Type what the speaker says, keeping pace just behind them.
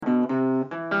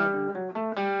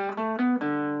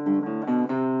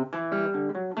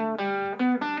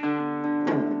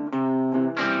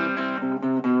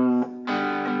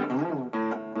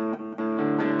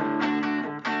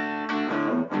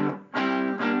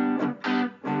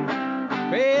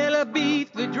to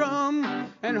beat the drum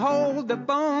and hold the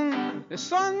bone. The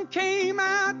sun came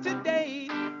out today.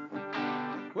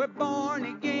 We're born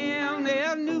again,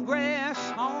 there's new grass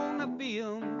on the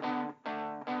field.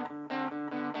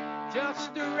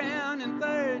 Just around in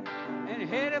third and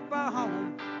headed for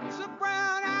home. It's a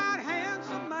brown-eyed,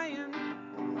 handsome man.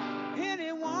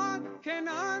 Anyone can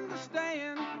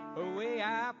understand the way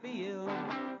I feel.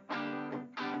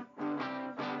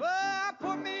 Oh,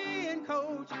 put me in,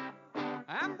 coach.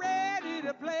 I'm ready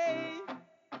to play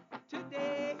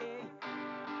today.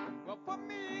 Well, put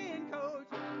me in, coach.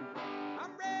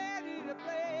 I'm ready to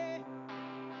play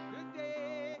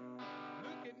today.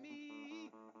 Look at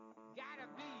me. Gotta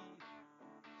be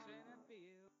center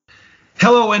field.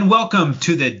 Hello and welcome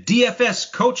to the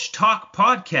DFS Coach Talk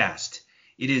podcast.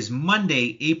 It is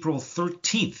Monday, April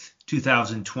 13th,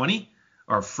 2020,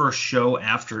 our first show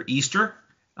after Easter.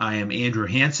 I am Andrew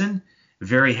Hansen,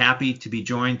 very happy to be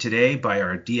joined today by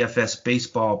our DFS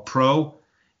baseball pro,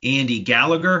 Andy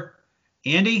Gallagher.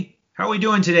 Andy, how are we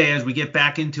doing today as we get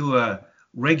back into a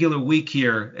regular week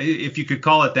here, if you could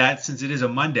call it that, since it is a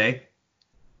Monday?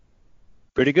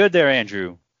 Pretty good there,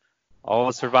 Andrew.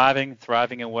 All surviving,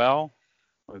 thriving, and well.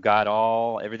 We've got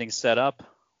everything set up,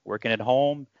 working at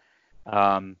home.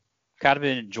 Kind of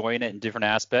been enjoying it in different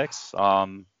aspects.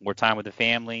 More time with the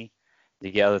family,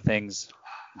 to get other things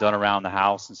done around the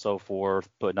house and so forth,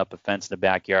 putting up a fence in the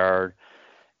backyard,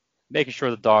 making sure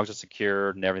the dogs are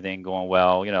secured and everything going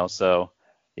well, so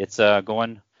it's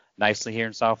going nicely here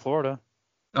in South Florida.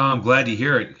 Oh, I'm glad to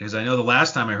hear it, because I know the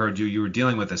last time I heard you were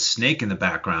dealing with a snake in the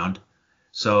background.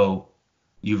 So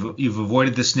you've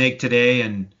avoided the snake today,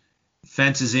 and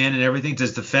fence is in and everything.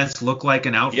 Does the fence look like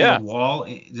an outfield wall?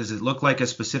 Does it look like a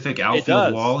specific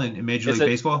outfield wall in Major League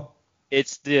Baseball?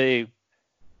 It's the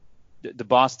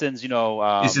Boston's,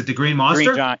 is it the Green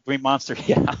Monster? Green Monster,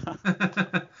 yeah.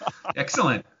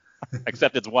 Excellent.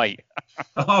 Except it's white.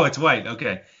 Oh, it's white.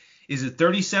 Okay. Is it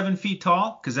 37 feet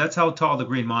tall? Because that's how tall the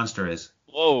Green Monster is.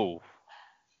 Whoa.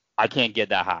 I can't get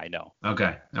that high, no.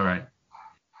 Okay. All right.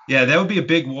 Yeah, that would be a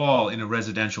big wall in a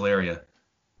residential area.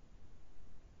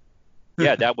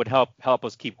 Yeah, that would help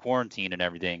us keep quarantine and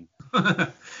everything.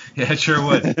 Yeah, it sure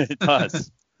would. It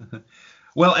does.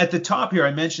 Well, at the top here,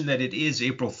 I mentioned that it is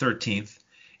April 13th.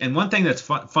 And one thing that's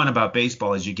fun about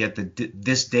baseball is you get the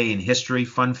this day in history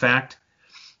fun fact.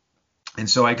 And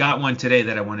so I got one today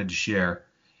that I wanted to share.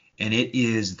 And it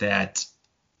is that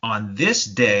on this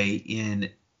day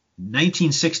in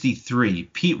 1963,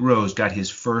 Pete Rose got his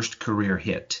first career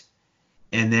hit.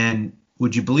 And then,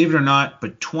 would you believe it or not,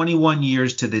 but 21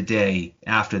 years to the day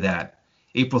after that,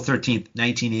 April 13th,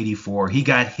 1984, he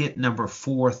got hit number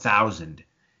 4,000.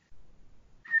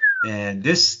 And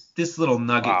this little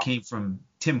nugget came from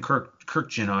Tim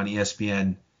Kirkjian on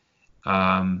ESPN.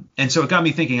 And so it got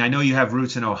me thinking, I know you have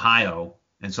roots in Ohio,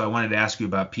 and so I wanted to ask you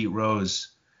about Pete Rose.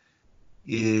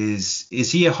 Is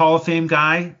he a Hall of Fame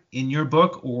guy in your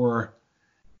book, or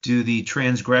do the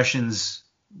transgressions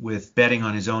with betting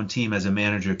on his own team as a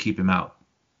manager keep him out?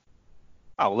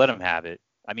 I'll let him have it.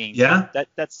 I mean,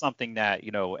 that's something that,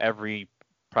 every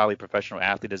probably professional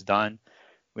athlete has done.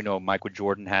 We know Michael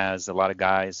Jordan has. A lot of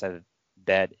guys have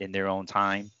bet in their own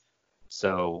time.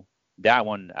 So that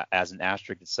one, as an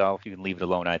asterisk itself, you can leave it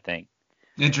alone, I think.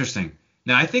 Interesting.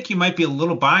 Now, I think you might be a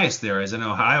little biased there as an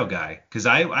Ohio guy, because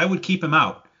I would keep him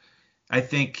out. I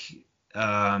think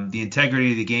the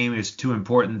integrity of the game is too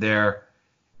important there.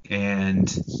 And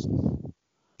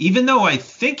even though I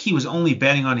think he was only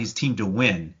betting on his team to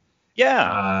win,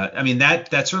 I mean, that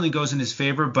certainly goes in his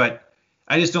favor, but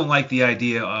I just don't like the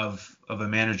idea of a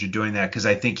manager doing that, because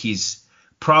I think he's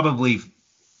probably,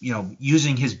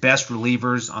 using his best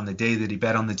relievers on the day that he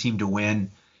bet on the team to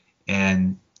win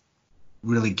and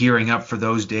really gearing up for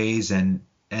those days. And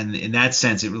in that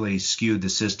sense, it really skewed the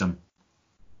system.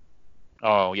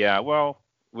 Oh, yeah. Well,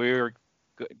 we're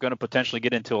going to potentially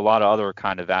get into a lot of other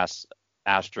kind of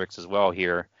asterisks as well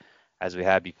here, as we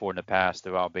had before in the past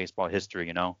throughout baseball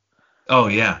history, Oh,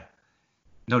 yeah.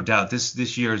 No doubt.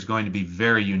 This year is going to be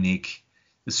very unique,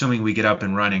 assuming we get up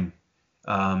and running.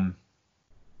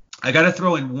 I got to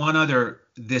throw in one other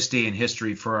this day in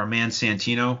history for our man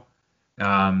Santino.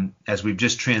 As we've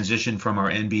just transitioned from our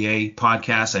NBA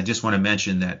podcast, I just want to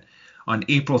mention that on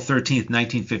April 13th,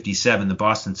 1957, the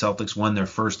Boston Celtics won their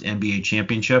first NBA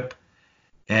championship.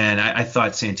 And I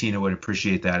thought Santino would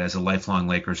appreciate that as a lifelong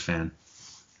Lakers fan.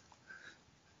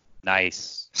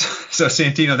 Nice. So,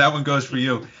 Santino, that one goes for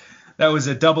you. That was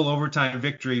a double overtime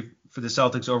victory for the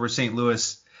Celtics over St.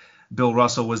 Louis. Bill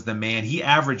Russell was the man. He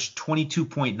averaged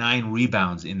 22.9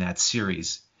 rebounds in that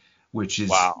series, which is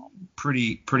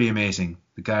pretty amazing.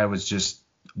 The guy was just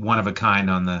one of a kind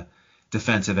on the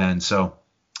defensive end. So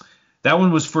that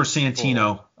one was for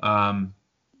Santino.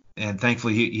 And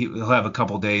thankfully he'll have a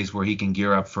couple days where he can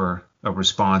gear up for a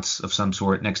response of some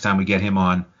sort next time we get him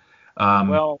on.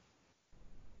 Well,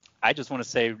 I just want to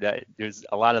say that there's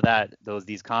a lot of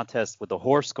these contests with the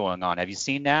horse going on. Have you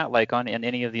seen that, like in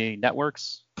any of the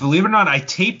networks? Believe it or not, I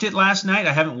taped it last night.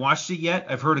 I haven't watched it yet.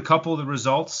 I've heard a couple of the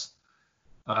results.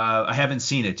 I haven't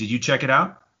seen it. Did you check it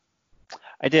out?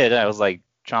 I did. I was like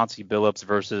Chauncey Billups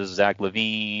versus Zach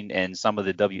Levine and some of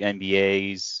the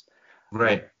WNBA's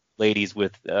right ladies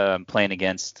with playing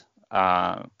against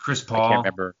Chris Paul. I can't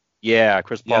remember. Yeah,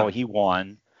 Chris Paul. Yeah. He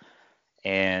won.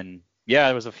 And yeah,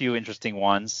 there was a few interesting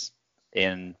ones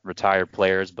in retired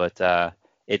players, but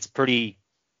it's pretty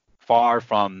far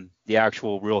from the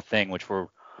actual real thing, which we're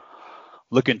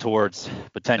looking towards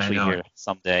potentially here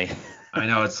someday. I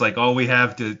know, it's like all we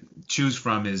have to choose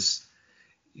from is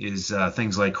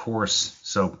things like horse.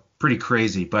 So pretty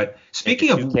crazy. But speaking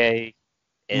of 2K,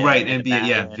 right,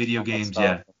 NBA, video games,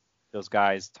 yeah. Those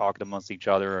guys talking amongst each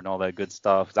other and all that good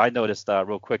stuff. I noticed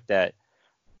real quick that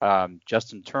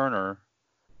Justin Turner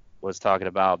was talking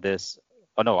about this.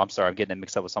 Oh no, I'm sorry, I'm getting it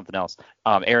mixed up with something else.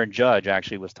 Aaron Judge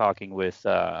actually was talking with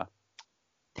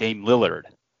Dame Lillard.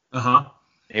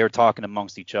 They were talking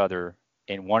amongst each other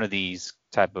in one of these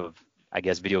type of, I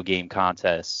guess, video game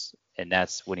contests, and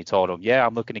that's when he told him, "Yeah,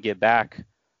 I'm looking to get back."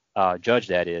 Judge,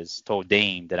 that is, told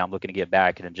Dame that I'm looking to get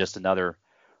back, and in just another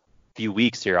few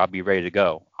weeks here, I'll be ready to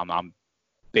go. I'm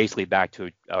basically back to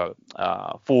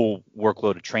a full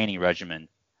workload of training regimen.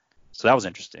 So that was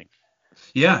interesting.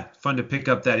 Yeah, fun to pick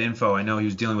up that info. I know he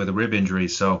was dealing with a rib injury,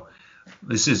 so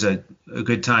this is a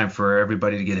good time for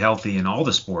everybody to get healthy in all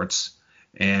the sports.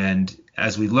 And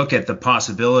as we look at the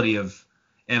possibility of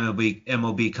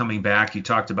MLB coming back, you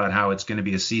talked about how it's going to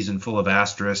be a season full of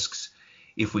asterisks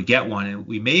if we get one. And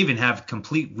we may even have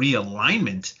complete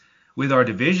realignment with our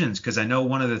divisions, because I know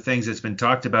one of the things that's been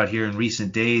talked about here in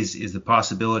recent days is the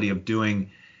possibility of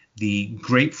doing the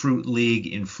Grapefruit League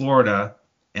in Florida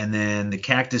and then the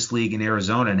Cactus League in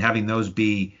Arizona, and having those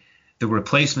be the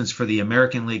replacements for the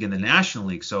American League and the National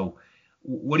League. So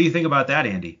what do you think about that,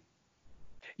 Andy?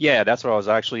 Yeah, that's what I was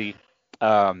actually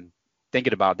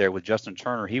thinking about there with Justin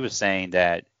Turner. He was saying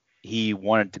that he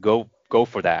wanted to go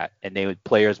for that, and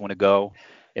players want to go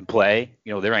and play.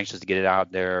 You know, they're anxious to get it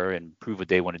out there and prove what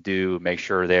they want to do, make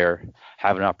sure they're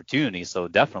having an opportunity. So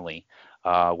definitely,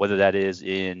 whether that is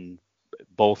in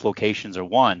both locations or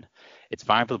one, it's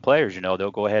fine for the players. You know,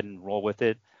 they'll go ahead and roll with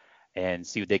it and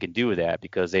see what they can do with that,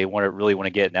 because they really want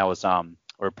to get. And that was a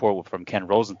report from Ken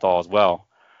Rosenthal as well.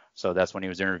 So that's when he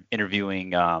was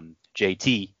interviewing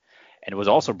JT, and it was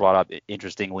also brought up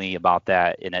interestingly about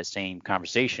that in that same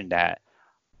conversation that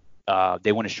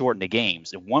they want to shorten the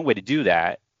games. And one way to do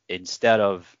that, instead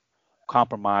of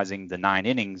compromising the 9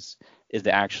 innings, is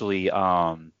to actually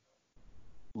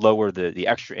lower the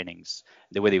extra innings.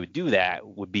 The way they would do that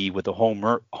would be with the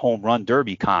home run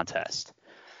derby contest.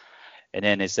 And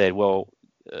then they said, well,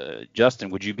 Justin,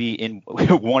 would you be in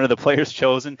one of the players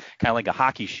chosen, kind of like a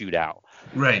hockey shootout?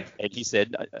 Right. And he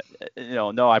said,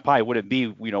 no, I probably wouldn't be,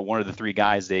 one of the 3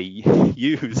 guys they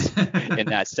use in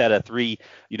that set of 3,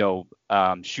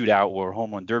 shootout or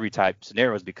home run derby type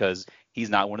scenarios, because he's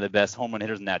not one of the best home run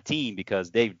hitters in that team,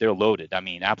 because they're loaded. I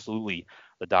mean, absolutely,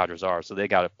 the Dodgers are. So they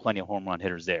got plenty of home run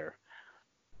hitters there.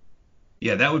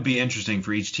 Yeah, that would be interesting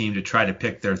for each team to try to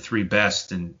pick their 3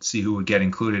 best and see who would get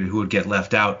included and who would get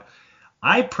left out.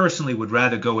 I personally would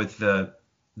rather go with the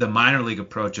minor league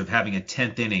approach of having a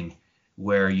 10th inning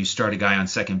where you start a guy on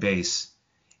second base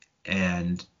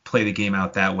and play the game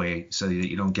out that way, so that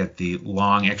you don't get the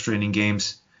long extra inning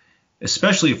games,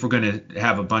 especially if we're going to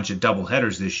have a bunch of double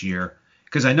headers this year.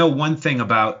 Because I know one thing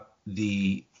about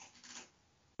the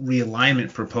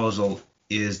realignment proposal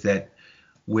is that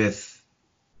with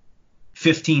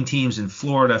 15 teams in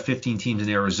Florida, 15 teams in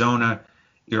Arizona,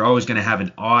 you're always going to have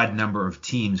an odd number of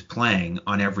teams playing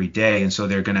on every day. And so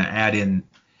they're going to add in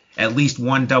at least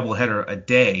one doubleheader a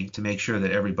day to make sure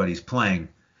that everybody's playing.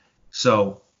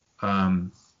 So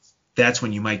that's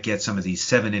when you might get some of these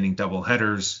 7-inning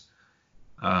doubleheaders.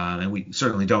 And we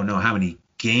certainly don't know how many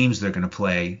games they're going to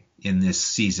play in this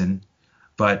season.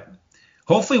 But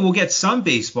hopefully we'll get some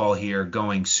baseball here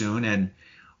going soon. And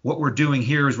what we're doing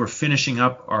here is we're finishing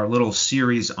up our little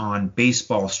series on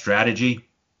baseball strategy.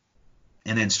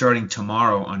 And then starting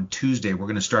tomorrow on Tuesday, we're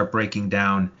going to start breaking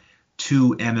down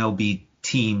 2 MLB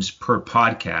teams per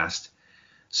podcast.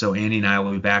 So Andy and I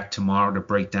will be back tomorrow to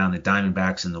break down the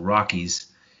Diamondbacks and the Rockies,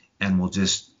 and we'll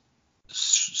just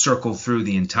circle through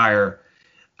the entire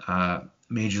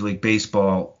Major League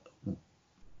Baseball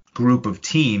group of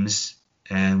teams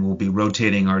and we'll be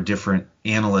rotating our different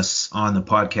analysts on the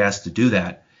podcast to do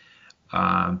that.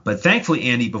 But thankfully,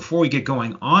 Andy, before we get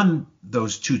going on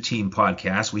those 2-team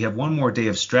podcasts, we have one more day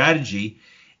of strategy.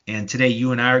 And today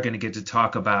you and I are going to get to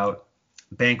talk about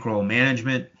bankroll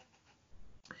management,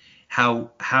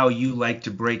 how you like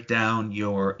to break down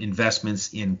your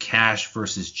investments in cash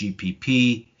versus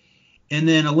GPP, and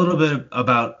then a little bit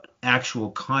about actual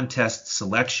contest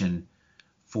selection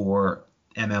for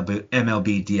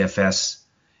MLB DFS,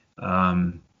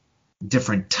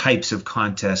 different types of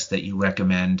contests that you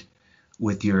recommend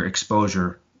with your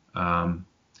exposure.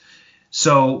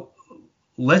 So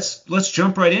let's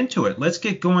jump right into it. Let's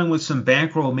get going with some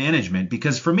bankroll management,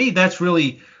 because for me, that's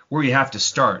really where you have to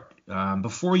start.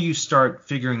 Before you start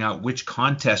figuring out which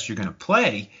contest you're going to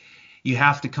play, you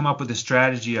have to come up with a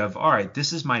strategy of, all right,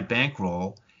 this is my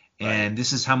bankroll, and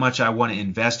this is how much I want to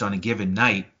invest on a given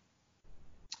night.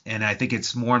 And I think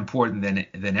it's more important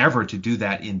than ever to do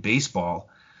that in baseball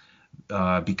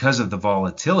because of the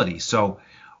volatility. So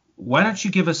why don't you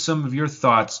give us some of your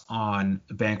thoughts on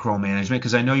bankroll management?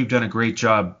 Because I know you've done a great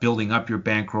job building up your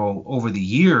bankroll over the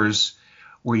years,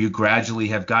 where you gradually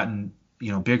have gotten,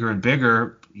 bigger and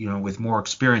bigger, with more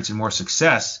experience and more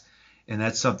success. And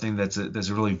that's something that's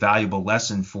a really valuable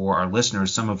lesson for our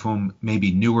listeners, some of whom may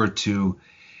be newer to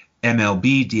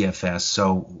MLB DFS.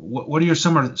 So what are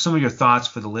some of your thoughts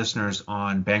for the listeners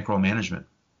on bankroll management?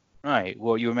 All right.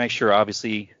 Well, you make sure,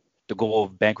 obviously, the goal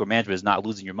of bankroll management is not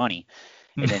losing your money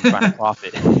and then trying to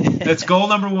profit. That's goal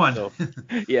number one.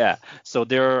 So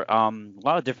there are a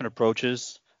lot of different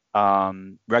approaches.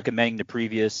 Recommending the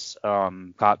previous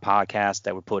podcast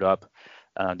that were put up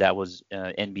that was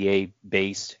NBA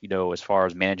based, as far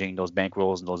as managing those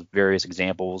bankrolls and those various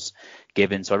examples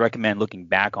given. So I recommend looking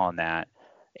back on that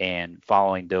and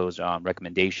following those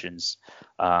recommendations.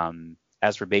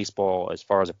 As for baseball, as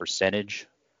far as a percentage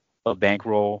of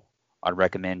bankroll, I'd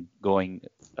recommend going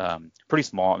pretty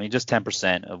small. I mean, just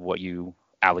 10% of what you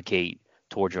allocate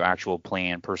towards your actual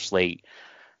plan per slate,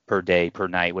 per day, per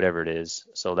night, whatever it is.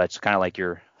 So that's kind of like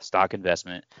your stock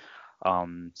investment.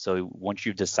 So once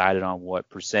you've decided on what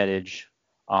percentage,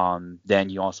 then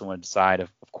you also want to decide,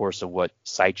 of course, of what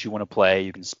sites you want to play.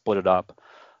 You can split it up.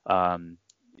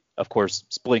 Of course,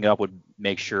 splitting it up would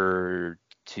make sure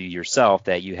to yourself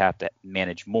that you have to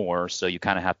manage more. So you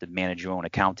kind of have to manage your own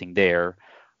accounting there.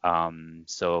 And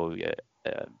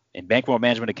bankroll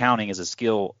management accounting is a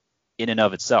skill in and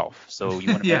of itself. So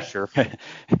you want to make sure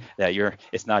that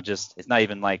it's not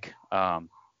even like,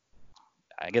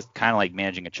 I guess kind of like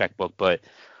managing a checkbook, but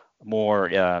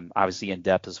more obviously in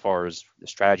depth as far as the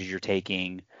strategies you're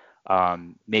taking.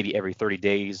 Maybe every 30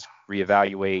 days,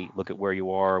 reevaluate, look at where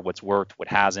you are, what's worked, what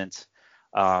hasn't,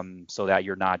 so that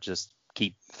you're not just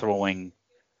keep throwing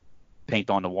paint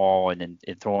on the wall and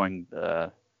throwing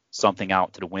something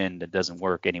out to the wind that doesn't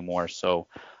work anymore. So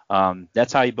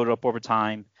that's how you build it up over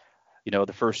time.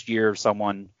 The first year of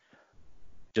someone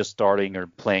just starting or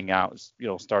playing out,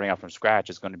 starting out from scratch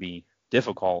is going to be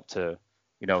difficult to,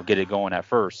 get it going at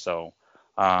first. So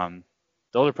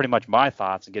those are pretty much my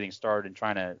thoughts on getting started and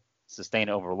trying to sustain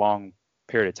it over a long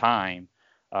period of time.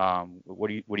 What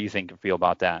do you think and feel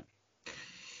about that?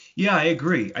 Yeah, I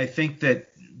agree. I think that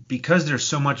because there's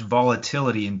so much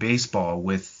volatility in baseball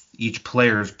with each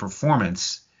player's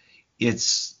performance,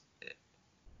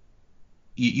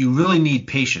 you really need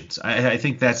patience. I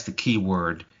think that's the key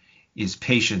word, is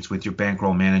patience with your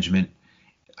bankroll management.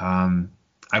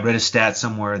 I read a stat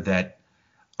somewhere that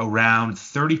around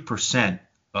 30%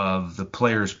 of the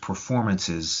players'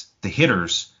 performances, the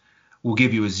hitters, will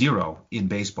give you a 0 in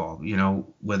baseball.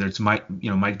 Whether it's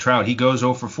Mike Trout, he goes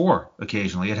 0 for 4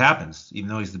 occasionally. It happens, even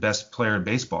though he's the best player in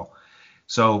baseball.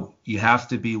 So you have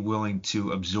to be willing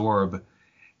to absorb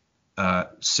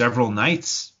several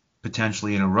nights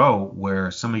potentially in a row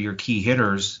where some of your key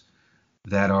hitters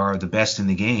that are the best in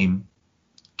the game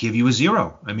give you a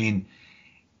 0. I mean,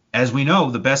 as we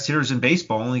know, the best hitters in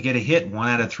baseball only get a hit 1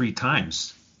 out of 3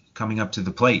 times coming up to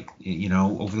the plate,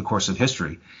 over the course of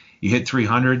history. You hit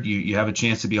 300, you have a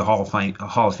chance to be a Hall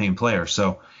of Fame player.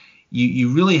 So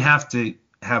you really have to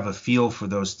have a feel for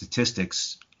those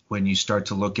statistics when you start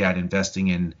to look at investing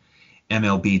in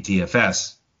MLB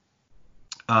DFS.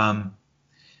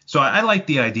 So I like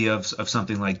the idea of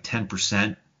something like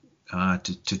 10%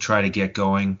 to try to get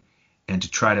going and to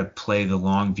try to play the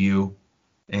long view.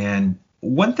 And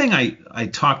one thing I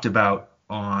talked about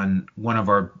on one of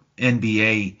our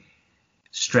NBA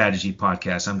strategy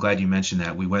podcasts, I'm glad you mentioned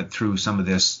that. We went through some of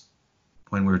this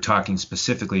when we were talking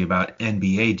specifically about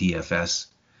NBA DFS.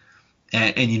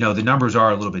 And the numbers are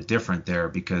a little bit different there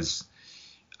because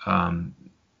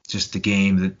just the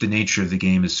game, the nature of the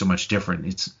game is so much different.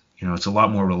 It's, It's a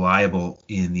lot more reliable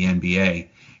in the NBA.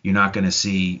 You're not going to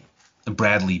see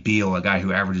Bradley Beal, a guy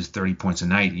who averages 30 points a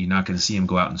night. You're not going to see him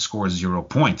go out and score 0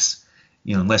 points,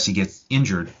 unless he gets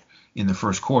injured in the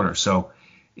first quarter. So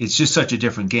it's just such a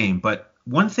different game. But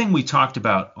one thing we talked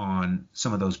about on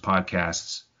some of those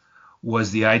podcasts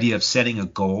was the idea of setting a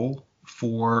goal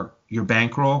for your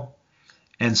bankroll.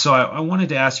 And so I wanted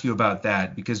to ask you about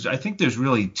that, because I think there's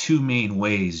really two main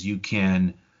ways you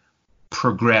can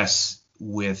progress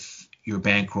with your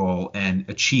bankroll and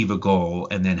achieve a goal,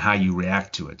 and then how you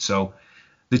react to it. So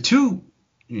the two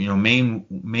main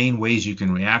ways you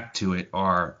can react to it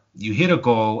are, you hit a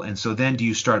goal, and so then do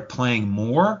you start playing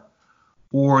more,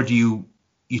 or do you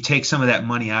take some of that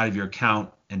money out of your account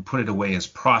and put it away as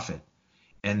profit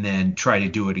and then try to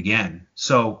do it again?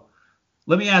 So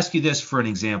let me ask you this for an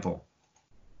example.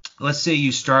 Let's say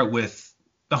you start with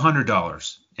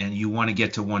 $100 and you want to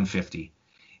get to 150,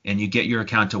 and you get your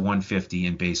account to 150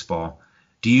 in baseball.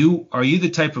 Are you the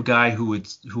type of guy who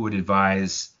would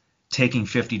advise taking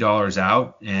 $50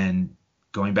 out and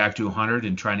going back to 100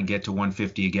 and trying to get to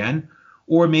 150 again?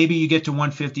 Or maybe you get to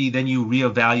 150, then you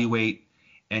reevaluate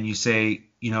and you say,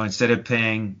 instead of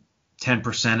paying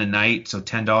 10% a night, so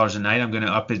 $10 a night, I'm going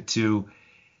to up it to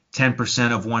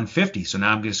 10% of 150. So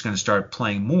now I'm just going to start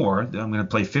playing more. I'm going to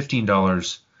play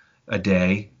 $15 a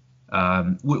day.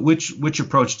 Which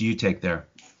approach do you take there?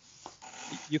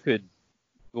 You could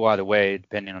go either way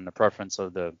depending on the preference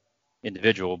of the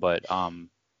individual, but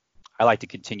I like to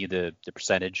continue the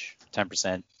percentage,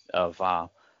 10% of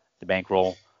the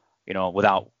bankroll,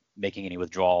 without making any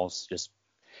withdrawals. Just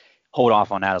hold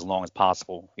off on that as long as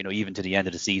possible, even to the end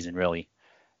of the season, really,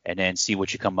 and then see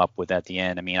what you come up with at the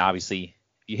end. I mean, obviously,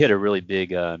 if you hit a really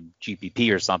big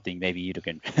GPP or something, maybe you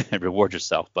can reward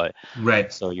yourself, but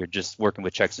right. So you're just working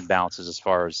with checks and balances as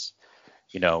far as,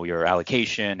 your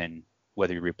allocation and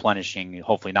whether you're replenishing,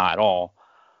 hopefully not at all.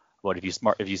 But if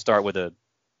you start with a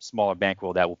smaller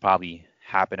bankroll, that will probably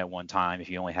happen at one time. If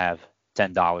you only have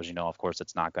 $10, of course,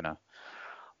 it's not going to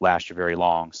last you very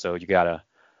long. So you got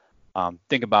to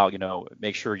think about,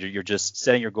 make sure you're just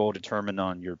setting your goal determined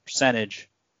on your percentage,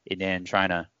 and then trying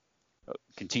to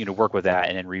continue to work with that,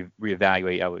 and then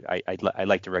reevaluate. I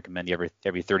like to recommend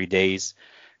every 30 days,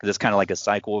 because it's kind of like a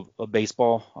cycle of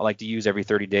baseball. I like to use every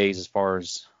 30 days as far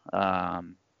as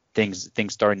things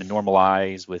starting to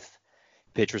normalize with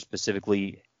pitchers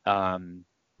specifically.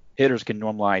 Hitters can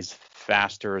normalize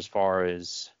faster as far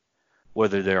as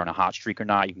whether they're on a hot streak or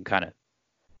not. You can kind of,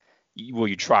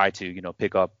 you try to,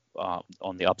 pick up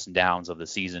on the ups and downs of the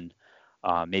season.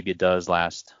 Maybe it does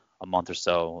last a month or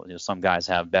so. Some guys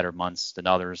have better months than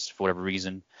others for whatever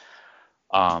reason.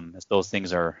 As those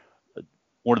things are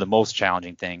one of the most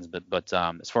challenging things. But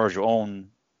as far as your own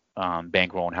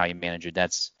bankroll and how you manage it,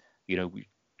 that's,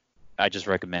 I just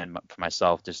recommend for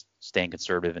myself just staying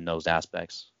conservative in those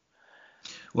aspects.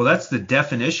 Well, that's the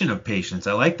definition of patience.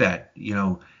 I like that.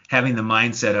 Having the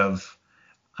mindset of,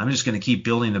 I'm just going to keep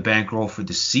building the bankroll for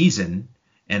the season,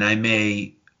 and I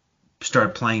may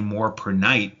start playing more per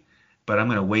night, but I'm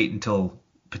going to wait until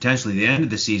potentially the end of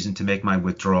the season to make my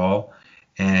withdrawal,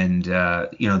 and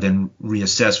then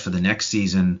reassess for the next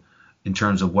season in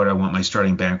terms of what I want my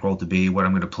starting bankroll to be, what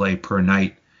I'm going to play per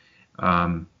night.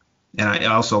 And I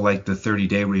also like the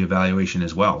 30-day reevaluation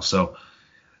as well. So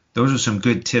those are some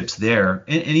good tips there.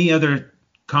 Any other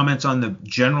comments on the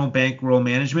general bankroll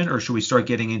management, or should we start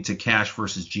getting into cash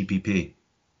versus GPP?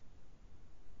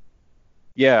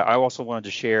 Yeah, I also wanted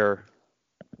to share,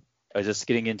 just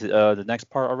getting into the next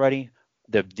part already,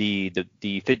 the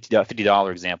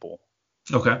 $50 example.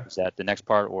 Okay. Is that the next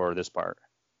part or this part?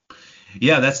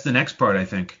 Yeah, that's the next part, I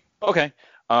think. Okay.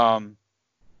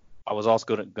 I was also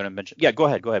going to mention. Yeah, go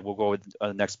ahead. We'll go with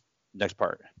the next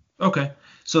part. Okay.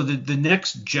 So the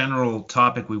next general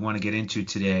topic we want to get into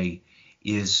today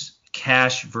is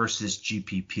cash versus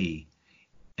GPP.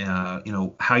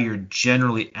 How you're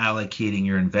generally allocating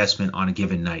your investment on a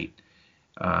given night.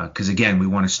 Because again, we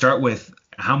want to start with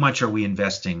how much are we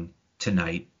investing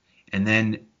tonight, and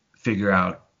then figure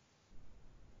out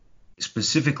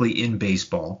specifically in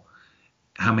baseball,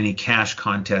 how many cash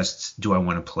contests do I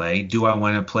want to play? Do I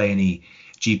want to play any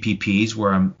GPPs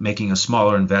where I'm making a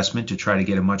smaller investment to try to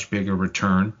get a much bigger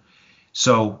return?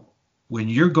 So when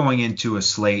you're going into a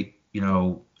slate,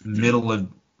 middle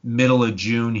of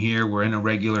June here, we're in a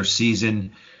regular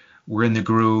season, we're in the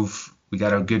groove, we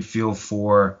got a good feel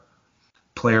for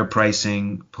player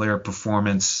pricing, player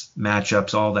performance,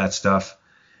 matchups, all that stuff.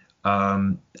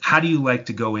 How do you like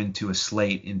to go into a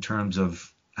slate in terms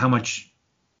of how much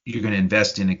you're going to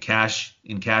invest in cash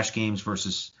games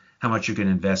versus how much you're going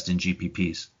to invest in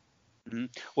GPPs? Mm-hmm.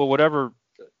 Well, whatever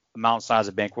amount size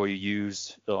of bankroll you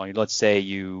use. So let's say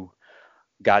you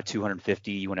got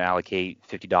 250, you want to allocate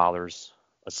 $50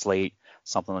 a slate,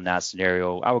 something in that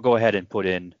scenario. I would go ahead and put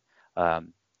in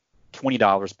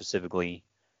 $20 specifically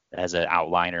as an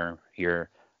outliner here.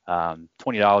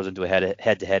 $20 into a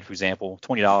head-to-head, for example,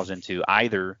 $20 into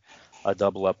either a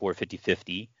double up or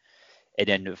 50-50. And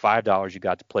then $5 you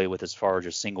got to play with as far as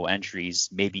your single entries,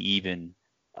 maybe even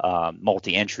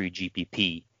multi-entry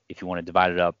GPP if you want to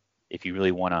divide it up, if you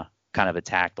really want to kind of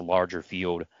attack the larger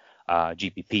field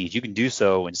GPPs. You can do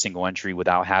so in single entry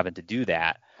without having to do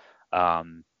that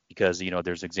because,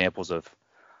 there's examples of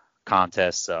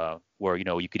contests where,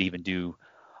 you could even do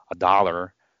 $1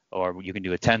 or you can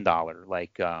do a $10,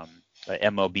 like a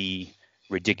MLB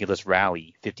ridiculous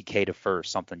rally, 50K to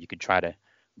first, something you could try to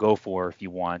go for if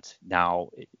you want.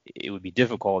 Now, it would be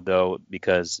difficult, though,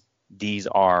 because these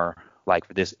are, like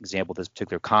for this example, this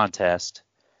particular contest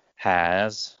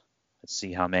has, let's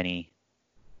see how many,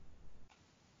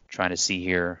 trying to see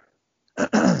here,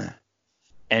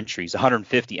 entries,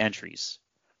 150 entries.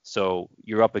 So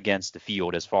you're up against the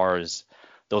field as far as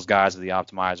those guys are the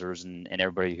optimizers and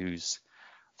everybody who's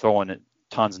throwing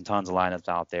tons and tons of lineups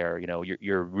out there.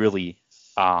 You're really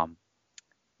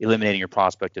eliminating your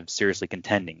prospect of seriously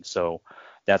contending. So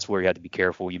that's where you have to be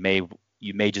careful. You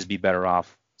may just be better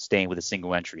off staying with a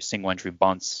single entry. Single entry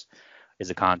bunts is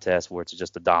a contest where it's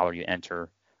just $1 you enter.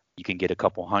 You can get a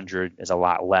couple hundred. There's a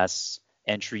lot less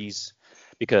entries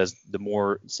because the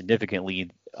more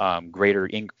significantly greater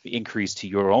increase to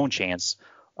your own chance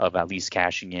of at least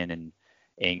cashing in and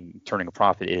turning a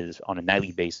profit is on a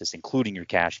nightly basis, including your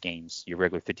cash games, your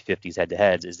regular 50-50s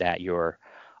head-to-heads, is that you're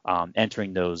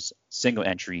entering those single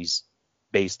entries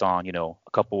based on,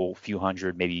 a few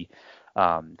hundred, maybe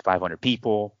 500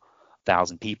 people,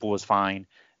 1,000 people is fine.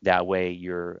 That way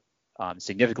you're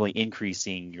significantly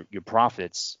increasing your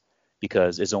profits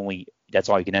because that's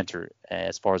all you can enter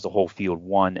as far as the whole field,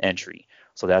 one entry.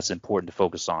 So that's important to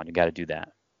focus on. You got to do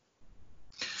that.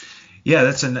 Yeah,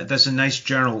 that's a nice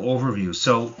general overview.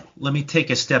 So let me take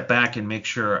a step back and make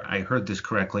sure I heard this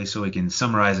correctly so we can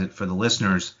summarize it for the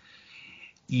listeners.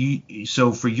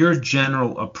 So for your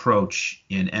general approach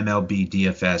in MLB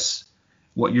DFS,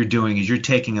 what you're doing is you're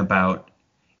taking about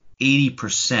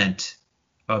 80%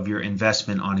 of your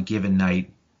investment on a given night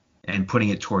and putting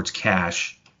it towards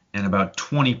cash, and about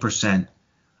 20%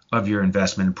 of your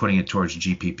investment and putting it towards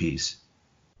GPPs.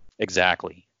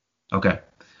 Exactly. Okay.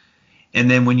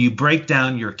 And then when you break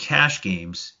down your cash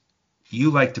games,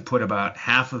 you like to put about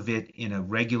half of it in a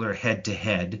regular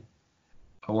head-to-head,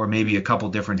 or maybe a couple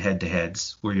different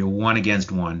head-to-heads where you're one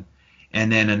against one, and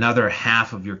then another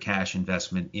half of your cash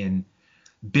investment in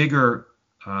bigger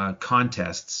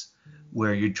contests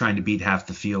where you're trying to beat half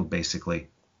the field, basically.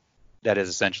 That is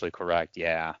essentially correct,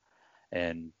 yeah.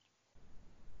 And,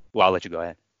 well, I'll let you go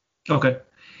ahead. Okay.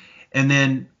 And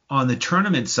then on the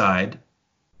tournament side,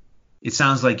 it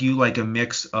sounds like you like a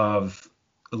mix of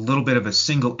a little bit of a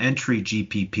single entry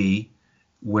GPP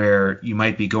where you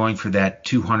might be going for that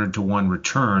 200 to 1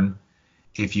 return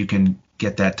if you can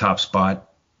get that top spot,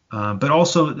 but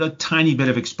also a tiny bit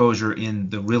of exposure in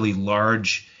the really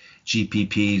large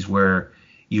GPPs where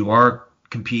you are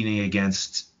competing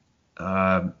against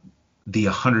the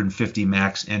 150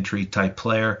 max entry type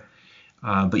player,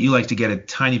 but you like to get a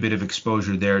tiny bit of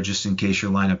exposure there just in case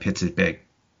your lineup hits it big.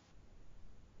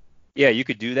 Yeah, you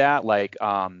could do that. Like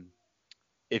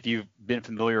if you've been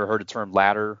familiar or heard the term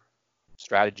ladder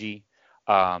strategy,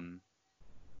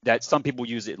 that some people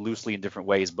use it loosely in different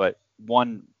ways, but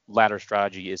one ladder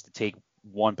strategy is to take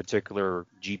one particular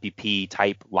GPP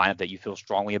type lineup that you feel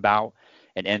strongly about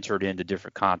and enter it into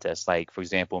different contests. Like, for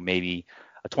example, maybe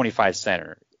a 25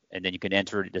 center, and then you can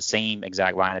enter the same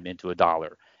exact lineup into $1,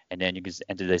 and then you can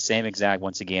enter the same exact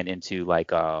once again into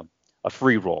like a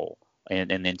free roll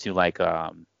and into like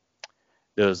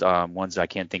those ones that I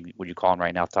can't think what you call them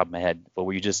right now off the top of my head, but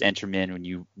where you just enter them in when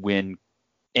you win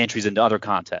entries into other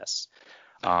contests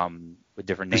with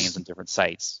different names and different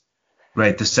sites.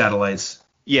 Right, the satellites.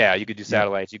 Yeah, you could do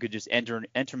satellites. You could just enter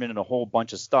them in a whole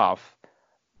bunch of stuff.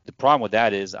 The problem with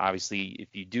that is, obviously,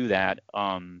 if you do that,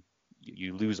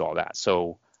 you lose all that.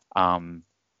 So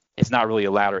it's not really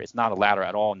a ladder. It's not a ladder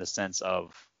at all in the sense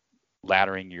of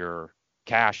laddering your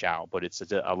cash out, but it's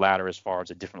a ladder as far as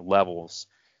the different levels.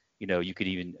 You could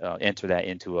even enter that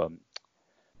into a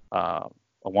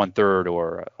 1/3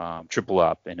 or triple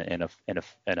up in a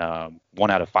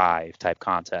 1 out of 5 type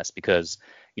contest, because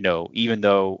even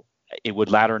though it would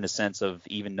ladder in the sense of,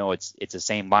 even though it's the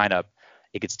same lineup,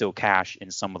 it could still cash in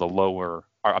some of the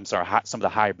some of the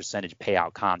higher percentage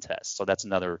payout contests. So that's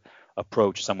another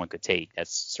approach someone could take.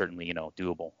 That's certainly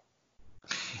doable.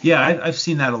 Yeah, I've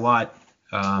seen that a lot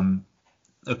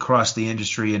across the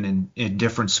industry and in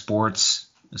different sports.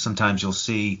 Sometimes you'll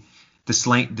see the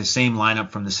same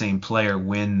lineup from the same player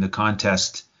win the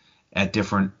contest at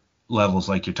different levels,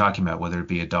 like you're talking about, whether it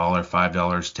be $1, $5,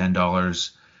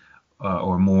 $10,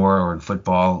 or more, or in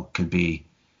football could be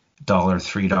 $3,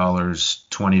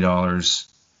 $20,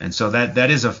 and so that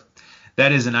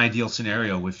is an ideal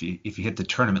scenario. If you hit the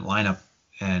tournament lineup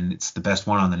and it's the best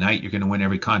one on the night, you're going to win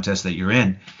every contest that you're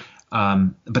in.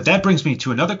 But that brings me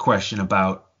to another question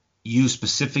about you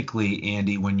specifically,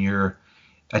 Andy, when you're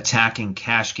attacking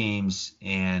cash games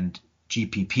and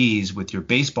GPPs with your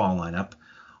baseball lineup.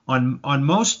 On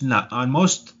most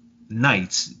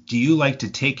nights, do you like to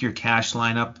take your cash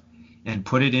lineup and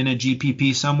put it in a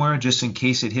GPP somewhere just in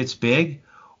case it hits big,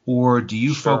 or do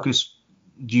you Sure.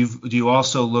 do you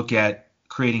also look at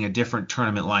creating a different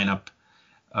tournament lineup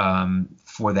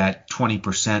for that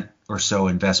 20% or so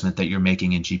investment that you're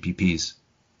making in GPPs?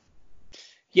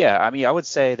 Yeah, I mean, I would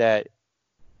say that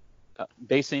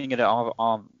basing it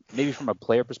on maybe from a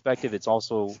player perspective, it's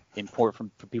also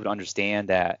important for people to understand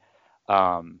that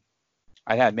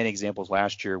I had many examples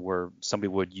last year where somebody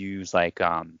would use like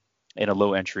in a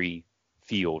low entry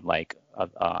field, like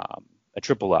a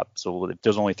triple up. So if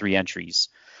there's only 3 entries,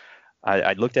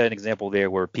 I looked at an example there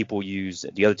where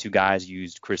the other 2 guys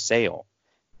used Chris Sale,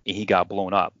 and he got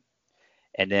blown up.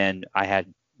 And then I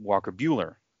had Walker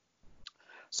Buehler.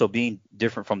 So being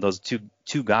different from those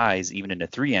two guys, even in a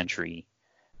 3 entry,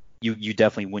 you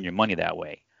definitely win your money that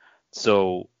way.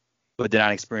 So, but then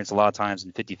I experienced a lot of times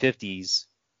in 50-50s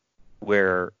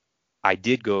where I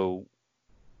did go,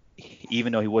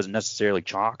 even though he wasn't necessarily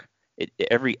chalk.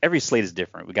 Every slate is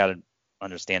different. We got to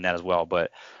understand that as well.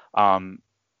 But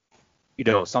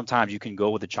sometimes you can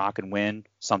go with the chalk and win.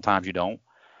 Sometimes you don't,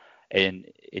 and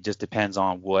it just depends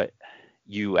on what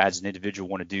you as an individual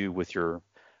want to do with your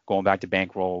going back to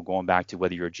bankroll, going back to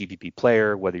whether you're a GPP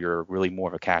player, whether you're really more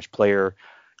of a cash player,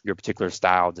 your particular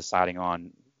style, deciding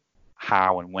on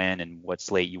how and when and what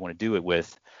slate you want to do it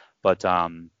with. But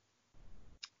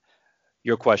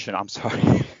your question, I'm sorry,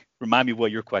 remind me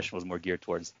what your question was more geared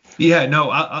towards. Yeah, no,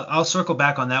 I'll circle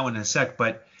back on that one in a sec,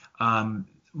 but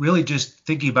really just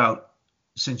thinking about,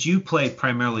 since you play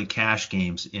primarily cash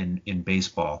games in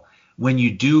baseball, when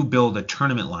you do build a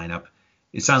tournament lineup,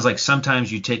 it sounds like sometimes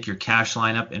you take your cash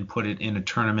lineup and put it in a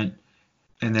tournament,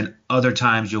 and then other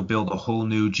times you'll build a whole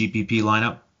new GPP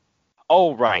lineup.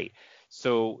 Oh, right.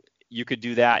 So you could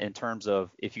do that in terms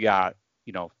of if you got,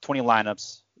 20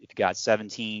 lineups, if you got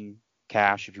 17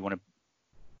 cash, if you want to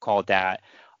call it that,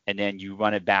 and then you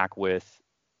run it back with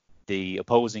the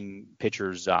opposing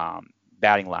pitcher's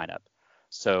batting lineup.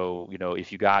 So,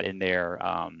 if you got in there,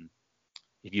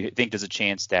 if you think there's a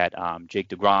chance that Jake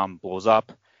DeGrom blows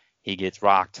up, he gets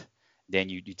rocked, then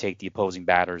you take the opposing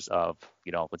batters of,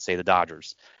 let's say the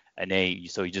Dodgers, and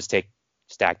so you just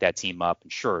stack that team up,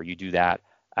 and sure, you do that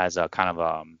as a kind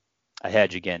of a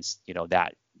hedge against,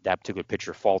 that particular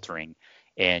pitcher faltering,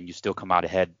 and you still come out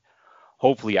ahead,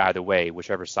 hopefully either way,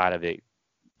 whichever side of it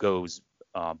goes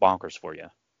bonkers for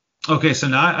you. Okay, so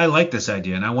now I like this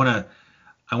idea, and I want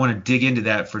to dig into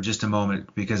that for just a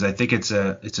moment because I think it's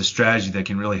a strategy that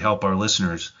can really help our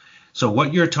listeners. So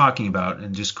what you're talking about,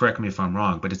 and just correct me if I'm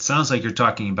wrong, but it sounds like you're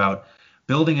talking about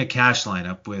building a cash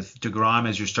lineup with DeGrom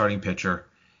as your starting pitcher,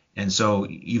 and so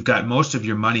you've got most of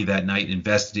your money that night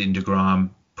invested in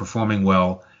DeGrom performing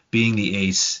well, being the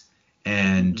ace,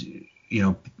 and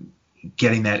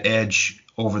getting that edge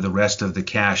over the rest of the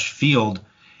cash field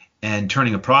and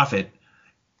turning a profit.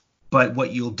 But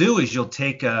what you'll do is you'll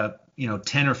take a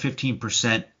 10 or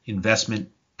 15%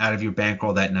 investment out of your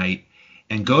bankroll that night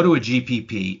and go to a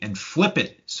GPP and flip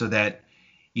it so that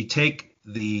you take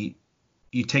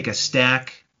a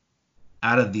stack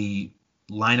out of the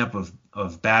lineup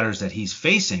of batters that he's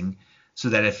facing, so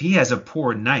that if he has a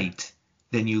poor night,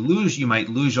 then you might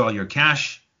lose all your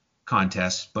cash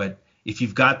contests. But if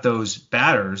you've got those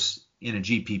batters in a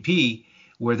GPP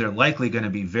where they're likely going to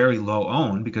be very low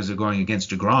owned because they're going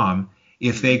against DeGrom,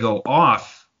 if they go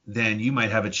off, then you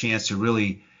might have a chance to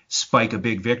really spike a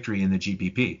big victory in the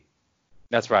GPP.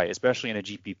 That's right. Especially in a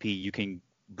GPP, you can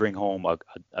bring home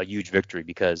a huge victory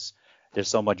because there's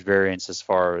so much variance as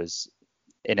far as,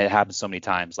 and it happened so many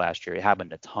times last year. It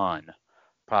happened a ton,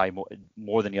 probably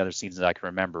more than the other seasons I can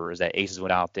remember, is that aces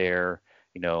went out there,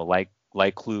 like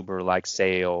Kluber, like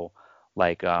Sale,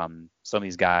 like some of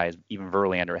these guys, even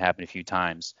Verlander, happened a few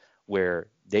times where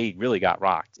they really got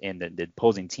rocked. And the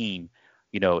opposing team,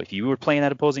 if you were playing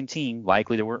that opposing team,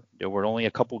 likely there were only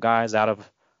a couple guys out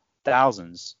of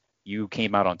thousands. You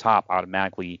came out on top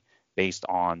automatically based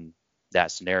on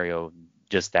that scenario.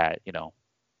 Just that,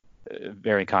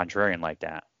 very contrarian like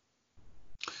that.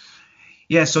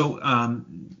 Yeah, so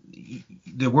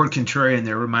the word contrarian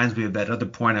there reminds me of that other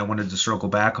point I wanted to circle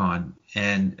back on.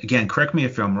 And again, correct me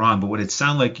if I'm wrong, but what it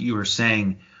sounded like you were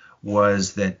saying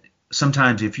was that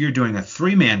sometimes if you're doing a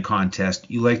three-man contest,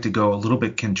 you like to go a little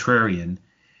bit contrarian.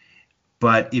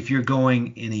 But if you're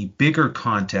going in a bigger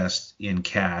contest in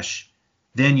cash,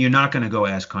 then you're not going to go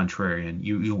as contrarian.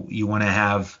 You want to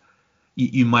have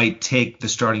you might take the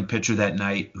starting pitcher that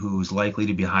night who's likely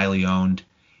to be highly owned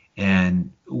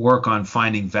and work on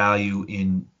finding value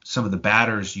in some of the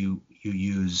batters you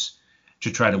use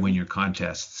to try to win your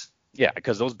contests. Yeah,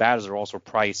 because those batters are also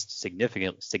priced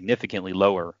significantly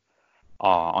lower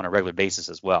on a regular basis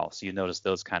as well. So you notice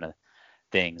those kind of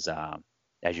things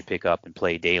as you pick up and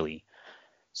play daily.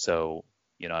 So,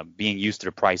 being used to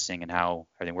the pricing and how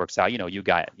everything works out, you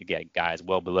get guys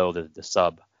well below the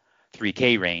sub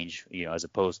 3K range, as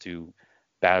opposed to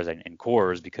batters and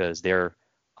cores because they're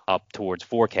up towards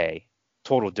 4K.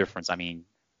 Total difference. I mean,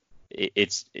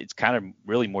 it's kind of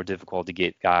really more difficult to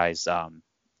get guys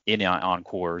in on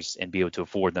cores and be able to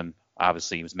afford them.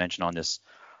 Obviously, it was mentioned on this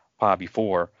pod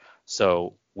before.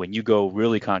 So when you go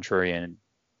really contrarian,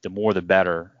 the more the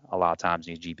better a lot of times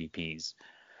in these GPPs.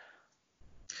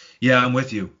 Yeah, I'm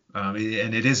with you.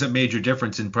 And it is a major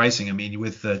difference in pricing. I mean,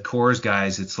 with the cores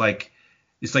guys, it's like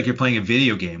you're playing a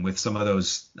video game with some of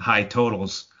those high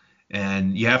totals,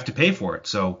 and you have to pay for it.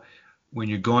 So when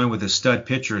you're going with a stud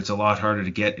pitcher, it's a lot harder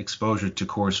to get exposure to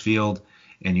Coors Field,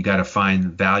 and you got to find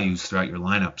values throughout your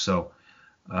lineup. So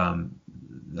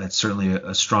that's certainly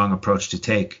a strong approach to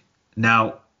take.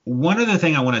 Now, one other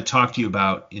thing I want to talk to you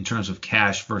about in terms of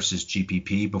cash versus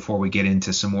GPP before we get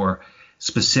into some more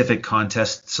specific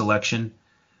contest selection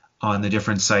on the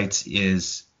different sites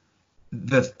is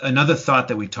another thought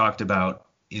that we talked about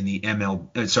in the the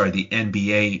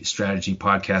NBA strategy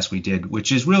podcast we did,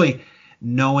 which is really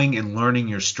knowing and learning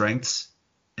your strengths.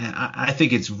 And I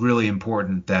think it's really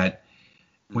important that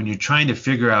when you're trying to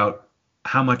figure out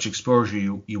how much exposure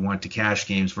you want to cash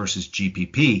games versus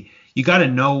GPP, you got to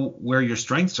know where your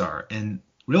strengths are. And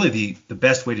really the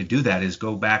best way to do that is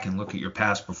go back and look at your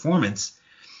past performance.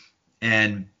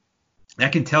 And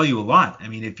that can tell you a lot. I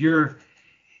mean, if your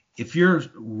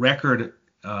record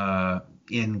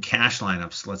in cash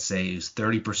lineups, let's say, is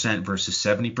 30% versus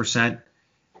 70%,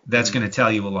 that's going to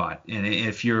tell you a lot. And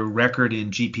if your record in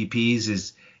GPPs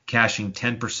is cashing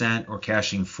 10% or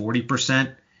cashing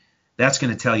 40%, that's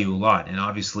going to tell you a lot. And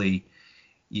obviously,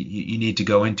 you need to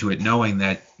go into it knowing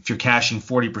that if you're cashing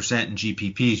 40% in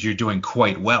GPPs, you're doing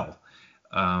quite well.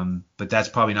 But that's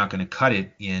probably not going to cut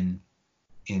it in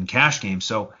cash games.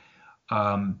 So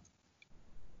how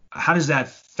does that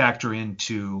factor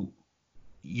into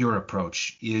your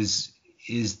approach? Is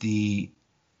the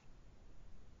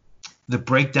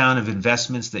breakdown of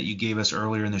investments that you gave us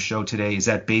earlier in the show today, is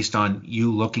that based on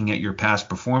you looking at your past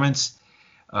performance?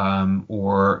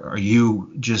 Or are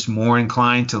you just more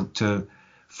inclined to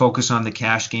focus on the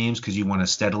cash games because you want to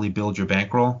steadily build your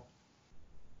bankroll?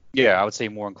 Yeah, I would say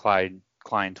more inclined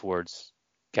towards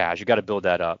cash. You got to build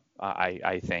that up.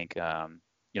 I think, like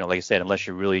I said, unless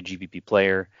you're really a GPP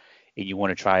player and you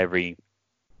want to try every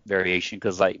variation,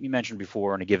 because like you mentioned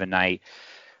before, on a given night,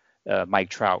 Mike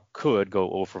Trout could go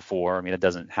 0 for 4. I mean, that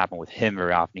doesn't happen with him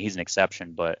very often. He's an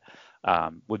exception, but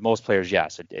with most players,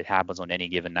 yes, it happens on any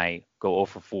given night. Go 0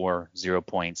 for 4, 0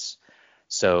 points.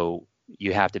 So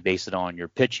you have to base it on your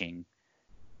pitching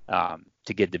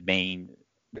to get the main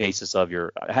basis of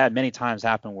your. I had many times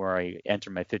happen where I enter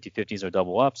my 50-50s or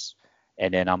double ups,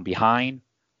 and then I'm behind.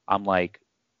 I'm like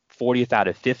 40th out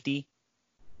of 50,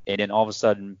 and then all of a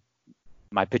sudden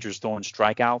my pitcher's throwing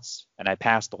strikeouts, and I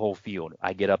pass the whole field.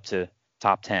 I get up to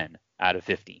top 10 out of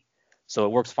 50. So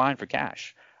it works fine for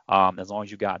cash. As long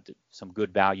as you got some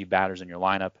good value batters in your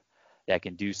lineup that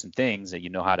can do some things that you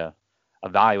know how to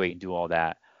evaluate and do all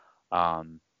that.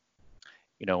 When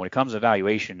it comes to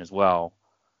evaluation as well,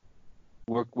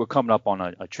 we're coming up on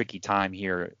a tricky time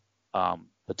here.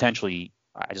 Potentially,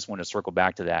 I just want to circle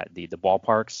back to that, the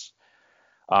ballparks,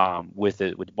 with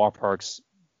the ballparks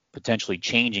potentially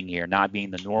changing here, not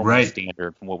being the normal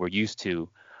standard from what we're used to.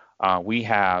 We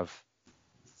have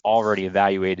already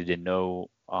evaluated and know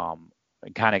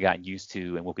and kind of gotten used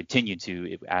to, and will continue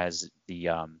to as the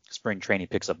spring training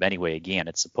picks up anyway. Again,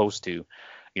 it's supposed to,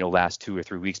 last 2 or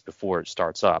 3 weeks before it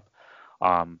starts up.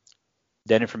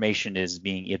 That information is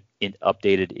being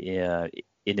updated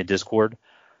in the Discord,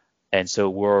 and so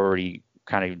we're already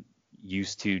kind of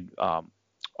used to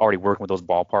already working with those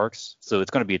ballparks. So it's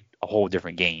going to be a whole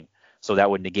different game. So that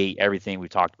would negate everything we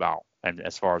talked about, and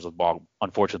as far as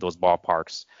unfortunately those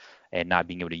ballparks and not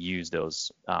being able to use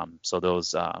those. So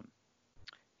those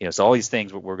So all these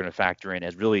things we're going to factor in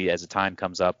as the time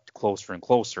comes up closer and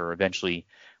closer. Eventually,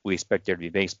 we expect there to be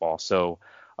baseball. So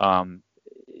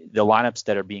the lineups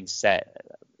that are being set,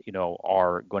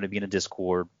 are going to be in the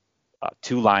Discord.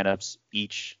 2 lineups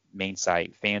each main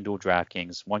site, FanDuel,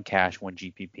 DraftKings, 1 cash, 1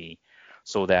 GPP,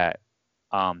 so that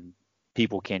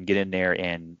people can get in there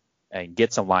and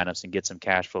get some lineups and get some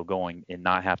cash flow going and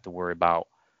not have to worry about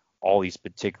all these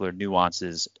particular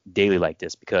nuances daily like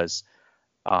this, because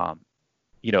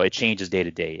it changes day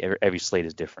to day. Every slate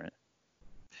is different.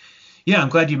 Yeah, I'm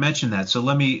glad you mentioned that. So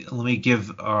let me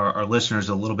give our listeners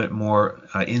a little bit more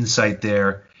insight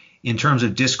there. In terms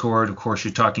of Discord, of course,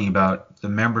 you're talking about the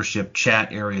membership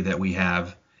chat area that we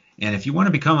have. And if you want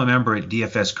to become a member at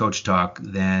DFS Coach Talk,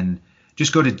 then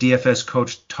just go to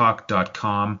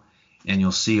dfscoachtalk.com and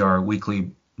you'll see our weekly,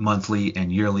 monthly,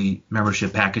 and yearly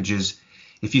membership packages.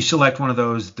 If you select one of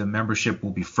those, the membership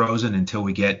will be frozen until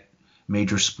we get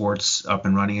major sports up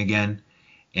and running again.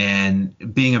 And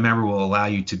being a member will allow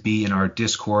you to be in our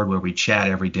Discord where we chat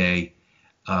every day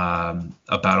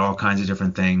about all kinds of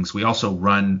different things. We also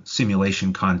run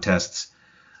simulation contests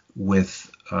with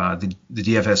the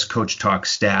DFS Coach Talk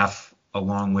staff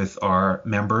along with our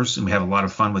members, and we have a lot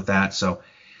of fun with that. So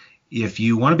if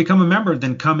you want to become a member,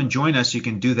 then come and join us. You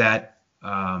can do that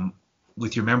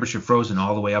with your membership frozen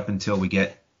all the way up until we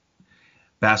get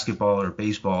basketball or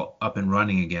baseball up and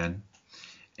running again.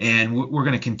 And we're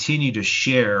going to continue to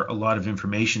share a lot of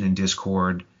information in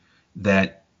Discord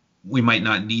that we might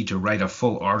not need to write a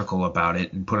full article about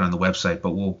it and put it on the website,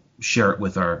 but we'll share it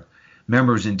with our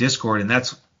members in Discord. And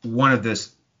that's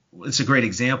it's a great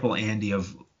example, Andy,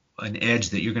 of an edge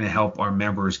that you're going to help our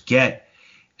members get.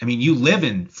 I mean, you live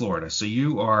in Florida, so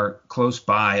you are close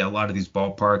by a lot of these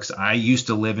ballparks. I used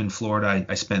to live in Florida.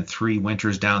 I spent 3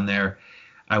 winters down there.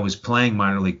 I was playing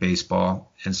minor league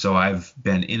baseball, and so I've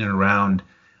been in and around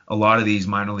a lot of these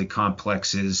minor league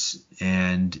complexes,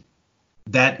 and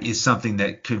that is something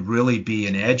that could really be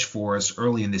an edge for us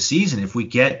early in the season if we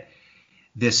get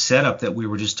this setup that we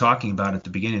were just talking about at the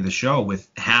beginning of the show, with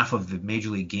half of the major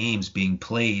league games being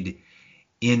played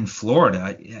in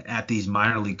Florida at these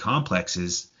minor league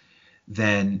complexes.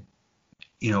 Then,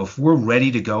 if we're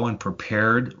ready to go and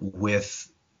prepared with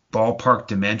ballpark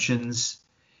dimensions,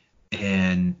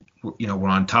 and we're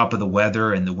on top of the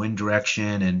weather and the wind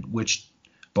direction and which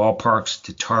ballparks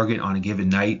to target on a given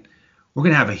night, we're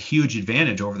going to have a huge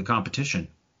advantage over the competition.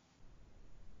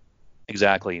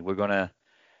 Exactly. We're going to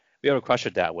be able to crush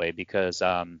it that way because,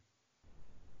 I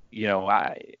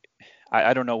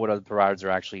don't know what other providers are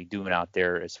actually doing out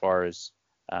there as far as,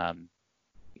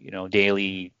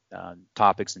 daily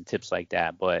topics and tips like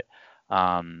that. But,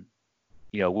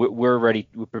 we're ready.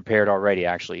 We're prepared already,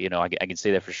 actually. I can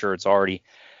say that for sure.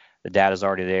 The data's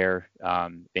already there.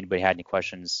 If anybody had any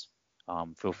questions,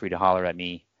 feel free to holler at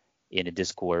me in the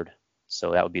Discord.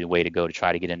 So that would be the way to go to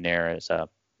try to get in there as a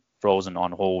frozen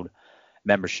on hold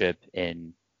membership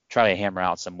and try to hammer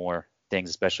out some more things,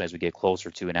 especially as we get closer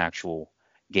to an actual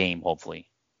game, hopefully.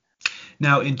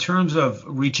 Now, in terms of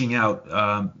reaching out,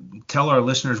 tell our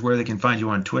listeners where they can find you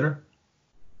on Twitter.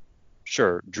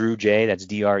 Sure. Drew J, that's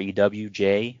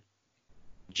DREWJ,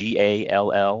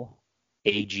 GALLAGHER,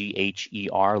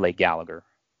 like Gallagher.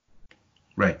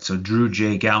 Right. So Drew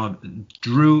J. Gallagher.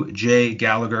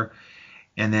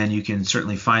 And then you can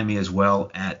certainly find me as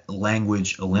well at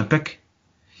Language Olympic.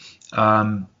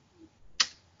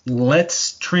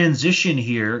 Let's transition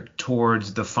here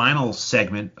towards the final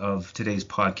segment of today's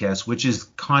podcast, which is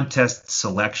contest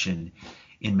selection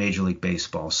in Major League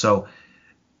Baseball. So,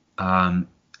 again,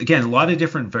 a lot of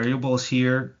different variables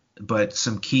here, but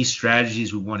some key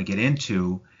strategies we want to get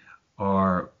into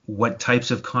are what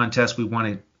types of contests we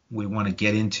want to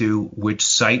get into, which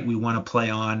site we want to play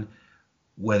on,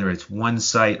 whether it's one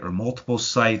site or multiple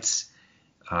sites,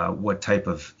 what type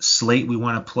of slate we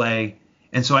want to play.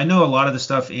 And so I know a lot of the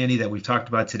stuff, Andy, that we've talked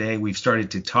about today, we've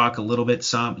started to talk a little bit,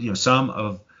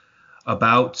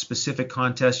 about specific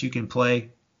contests you can play.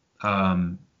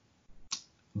 But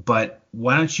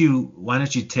why don't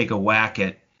you take a whack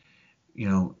at,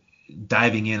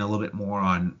 diving in a little bit more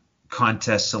on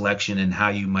contest selection and how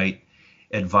you might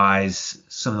advise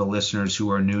some of the listeners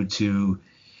who are new to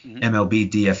MLB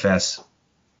DFS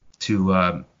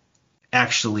to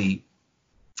actually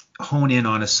hone in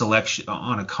on a selection,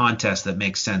 on a contest that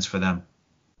makes sense for them.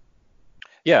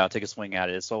 Yeah, I'll take a swing at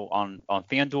it. So on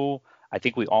FanDuel, I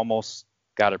think we almost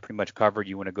got it pretty much covered.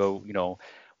 You want to go,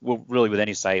 really with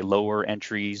any site, lower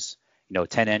entries,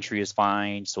 10 entry is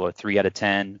fine. So a 3 out of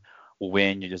 10 will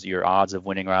win. Your odds of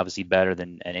winning are obviously better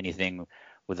than anything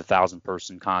with a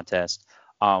 1,000-person contest.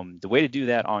 The way to do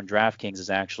that on DraftKings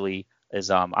is actually is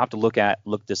I have to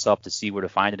look this up to see where to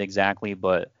find it exactly,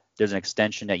 but there's an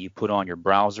extension that you put on your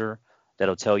browser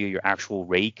that'll tell you your actual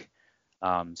rake.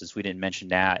 Since we didn't mention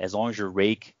that, as long as your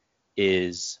rake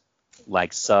is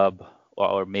like sub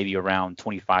or maybe around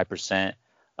 25%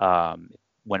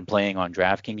 when playing on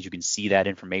DraftKings, you can see that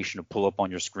information to pull up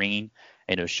on your screen,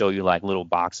 and it'll show you like little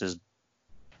boxes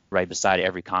right beside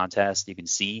every contest you can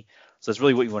see. So that's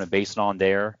really what you want to base it on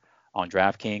there on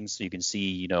DraftKings, so you can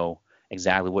see, you know,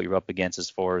 exactly what you're up against as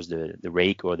far as the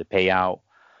rake or the payout.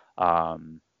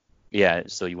 Yeah,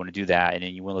 so you want to do that, and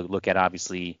then you want to look at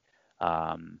obviously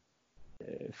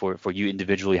for you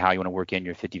individually how you want to work in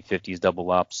your 50-50s, double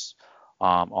ups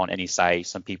on any site.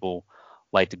 Some people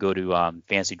like to go to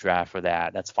Fantasy Draft for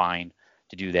that. That's fine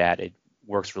to do that. It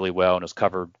works really well, and it was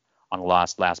covered on the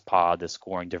last pod, the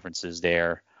scoring differences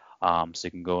there. So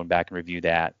you can go back and review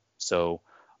that. So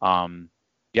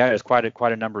yeah, there's quite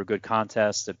a number of good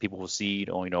contests that people will see,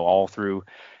 you know, all through.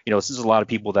 You know, since a lot of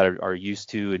people that are used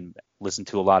to and listen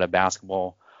to a lot of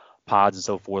basketball pods and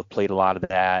so forth, played a lot of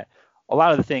that. A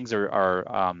lot of the things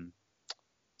are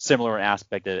similar in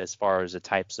aspect as far as the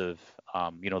types of,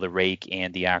 you know, the rake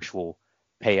and the actual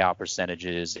payout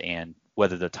percentages and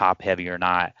whether they're top heavy or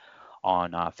not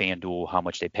on FanDuel, how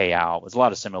much they pay out. There's a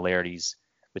lot of similarities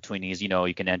between these. You know,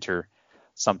 you can enter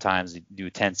sometimes do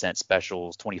 10-cent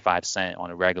specials, 25-cent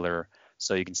on a regular.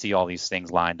 So you can see all these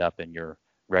things lined up in your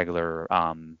regular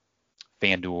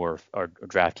FanDuel or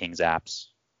DraftKings apps.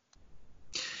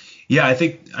 Yeah, I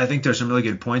think there's some really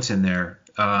good points in there.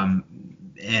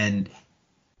 And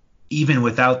even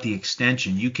without the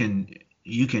extension, you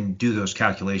can do those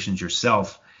calculations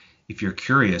yourself if you're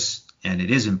curious. And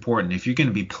it is important if you're going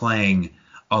to be playing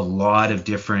a lot of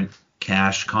different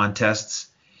cash contests.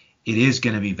 It is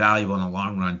going to be valuable in the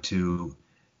long run to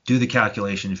do the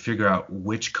calculation and figure out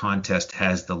which contest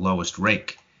has the lowest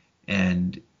rake.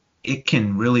 And it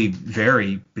can really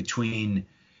vary between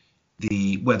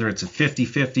whether it's a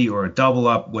 50-50 or a double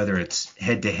up, whether it's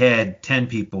head to head, 10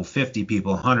 people, 50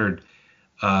 people, 100,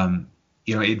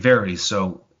 you know, it varies.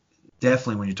 So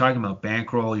definitely when you're talking about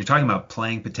bankroll, you're talking about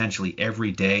playing potentially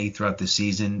every day throughout the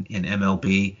season in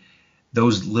MLB,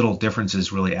 those little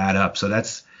differences really add up. So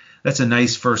that's a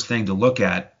nice first thing to look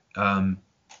at.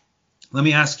 Let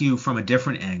me ask you from a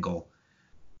different angle,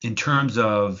 in terms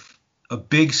of a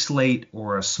big slate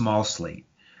or a small slate,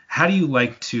 how do you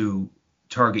like to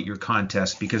target your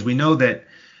contest? Because we know that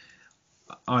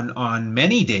on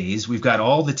many days we've got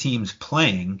all the teams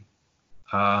playing,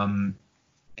 and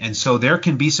so there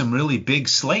can be some really big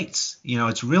slates. You know,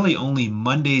 it's really only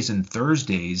Mondays and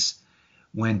Thursdays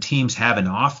when teams have an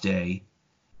off day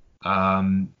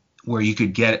where you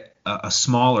could get a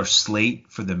smaller slate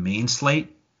for the main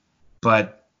slate.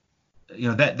 But you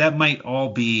know, that might all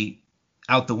be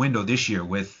out the window this year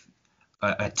with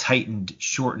a tightened,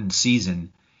 shortened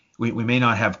season. We may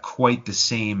not have quite the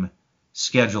same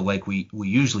schedule like we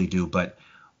usually do, but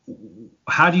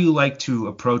how do you like to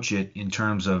approach it in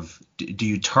terms of, do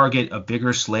you target a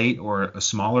bigger slate or a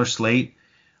smaller slate,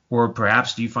 or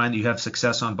perhaps do you find that you have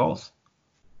success on both?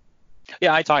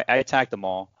 Yeah, I attack them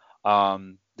all.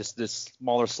 This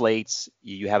smaller slates,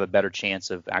 you have a better chance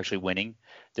of actually winning.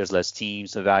 There's less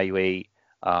teams to evaluate.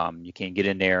 You can get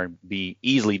in there and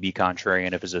easily be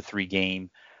contrarian. If it's a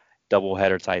 3-game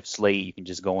doubleheader type slate, you can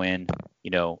just go in,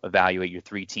 you know, evaluate your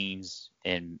 3 teams,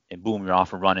 and boom, you're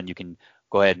off and running. You can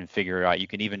go ahead and figure it out. You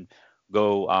can even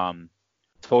go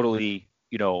totally,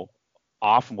 you know,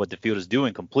 off from what the field is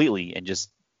doing completely and just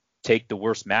take the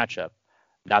worst matchup.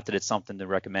 Not that it's something to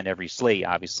recommend every slate,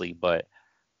 obviously, but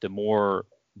the more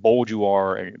bold you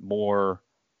are and more,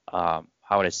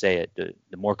 how would I say it,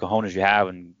 the more cojones you have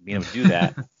and being able to do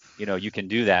that, you know, you can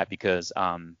do that because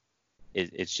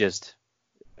it's just,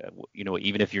 you know,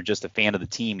 even if you're just a fan of the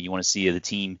team, you want to see the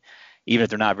team, even if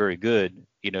they're not very good,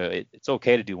 you know, it's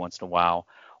okay to do once in a while.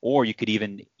 Or you could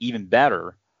even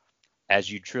better, as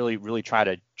you really try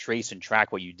to trace and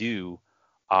track what you do,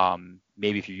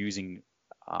 maybe if you're using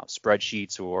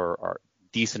spreadsheets or are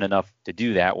decent enough to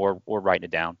do that, or writing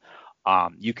it down,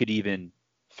 you could even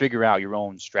figure out your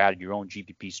own strategy, your own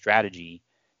GPP strategy,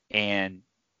 and,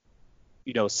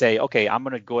 you know, say, okay, I'm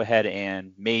going to go ahead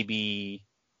and maybe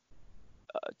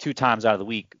 2 times out of the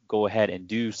week go ahead and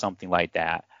do something like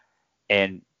that,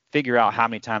 and figure out how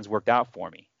many times worked out for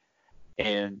me.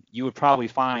 And you would probably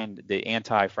find the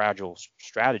anti-fragile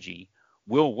strategy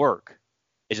will work.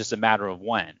 It's just a matter of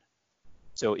when.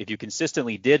 So if you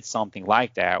consistently did something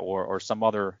like that, or some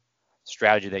other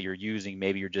strategy that you're using,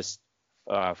 maybe you're just,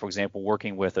 for example,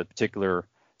 working with a particular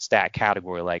stat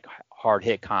category like hard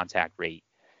hit contact rate.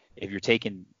 If you're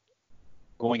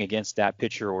going against that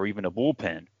pitcher or even a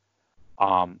bullpen,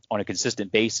 on a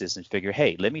consistent basis and figure,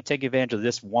 hey, let me take advantage of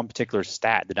this one particular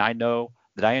stat that I know,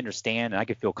 that I understand, and I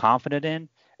can feel confident in,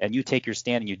 and you take your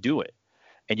stand and you do it.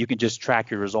 And you can just track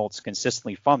your results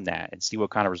consistently from that and see what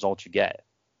kind of results you get.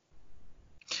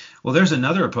 Well, there's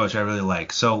another approach I really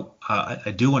like. So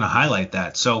I do want to highlight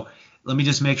that. So let me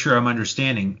just make sure I'm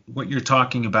understanding. What you're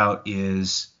talking about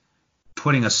is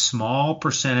putting a small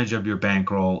percentage of your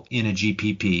bankroll in a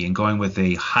GPP and going with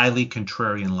a highly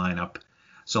contrarian lineup.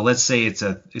 So let's say it's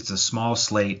a small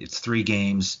slate, it's 3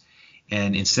 games,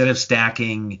 and instead of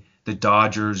stacking the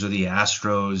Dodgers or the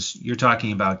Astros, you're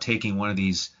talking about taking one of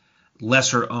these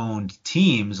lesser owned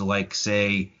teams like,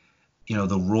 say,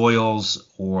 the Royals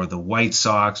or the White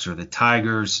Sox or the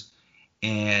Tigers,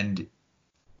 and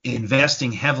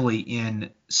investing heavily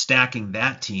in stacking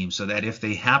that team so that if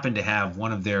they happen to have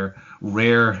one of their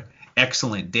rare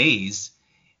excellent days,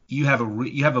 you have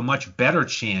a much better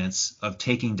chance of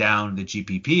taking down the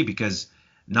GPP because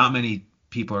not many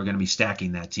people are going to be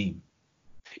stacking that team.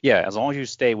 Yeah, as long as you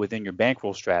stay within your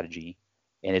bankroll strategy,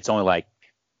 and it's only like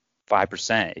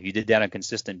 5%. If you did that on a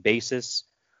consistent basis,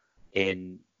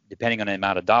 and depending on the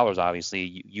amount of dollars,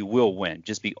 obviously, you will win.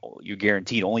 You're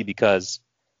guaranteed, only because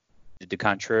the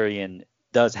contrarian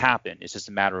does happen. It's just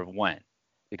a matter of when,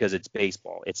 because it's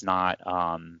baseball. It's not,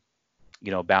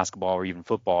 basketball or even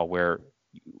football, where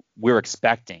we're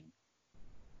expecting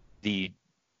the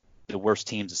worst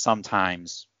teams to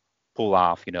sometimes pull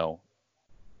off,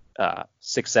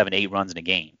 6, 7, 8 runs in a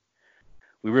game.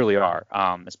 We really are,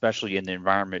 especially in the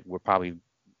environment we're probably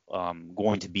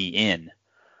going to be in.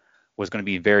 Was going to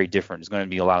be very different. There's going to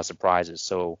be a lot of surprises.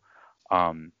 So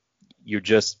you're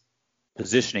just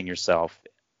positioning yourself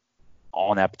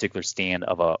on that particular stand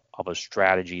of a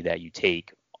strategy that you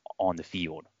take on the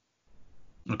field.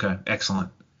 Okay, excellent.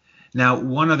 Now,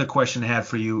 one other question I had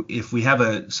for you: if we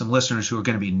have some listeners who are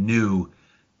going to be new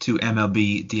to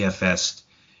MLB DFS,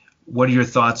 what are your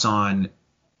thoughts on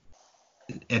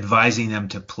advising them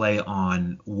to play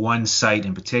on one site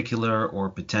in particular, or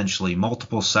potentially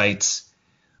multiple sites?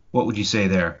 What would you say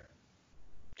there?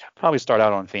 Probably start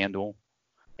out on FanDuel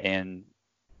and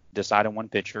decide on one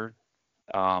pitcher.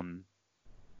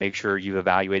 Make sure you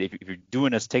evaluate. If you're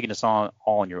taking this all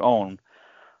on your own,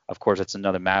 of course, that's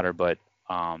another matter. But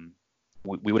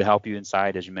we would help you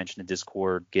inside, as you mentioned in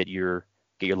Discord, get your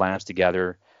lineups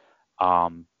together.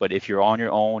 But if you're on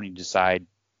your own and you decide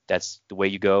that's the way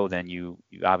you go, then you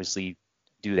obviously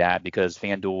do that, because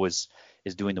FanDuel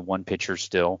is doing the one pitcher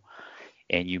still,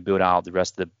 and you build out the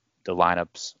rest of the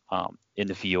lineups in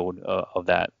the field of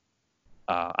that.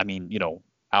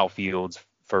 Outfields,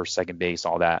 first, second base,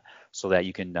 all that, so that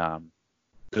you can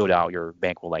build out your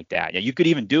bankroll like that. Yeah, you could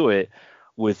even do it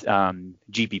with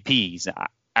GPPs.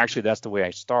 Actually, that's the way I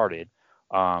started,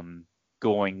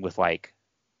 going with like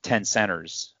 10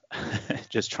 centers,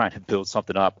 just trying to build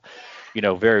something up,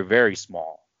 very, very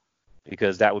small,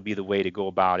 because that would be the way to go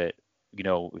about it,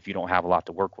 if you don't have a lot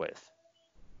to work with.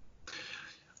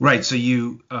 Right. So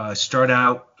you start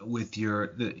out with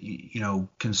your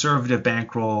conservative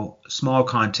bankroll, small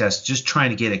contest, just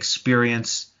trying to get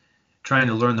experience, trying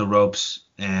to learn the ropes,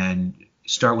 and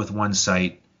start with one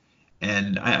site.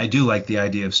 And I do like the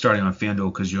idea of starting on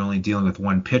FanDuel because you're only dealing with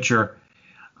one pitcher.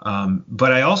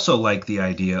 But I also like the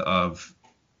idea of,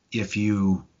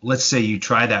 let's say you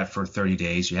try that for 30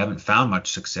 days, you haven't found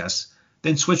much success,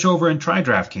 then switch over and try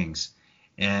DraftKings.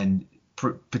 And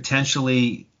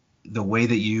potentially the way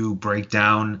that you break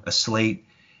down a slate,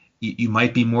 you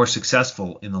might be more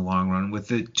successful in the long run with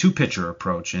the 2-pitcher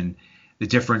approach and the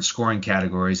different scoring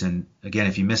categories. And again,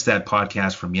 if you missed that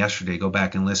podcast from yesterday, go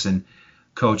back and listen.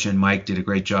 Coach and Mike did a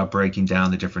great job breaking down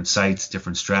the different sites,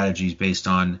 different strategies based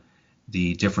on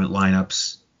the different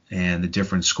lineups and the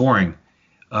different scoring.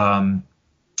 For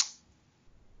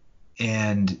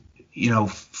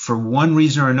one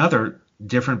reason or another,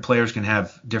 different players can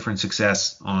have different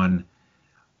success on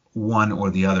one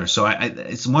or the other. So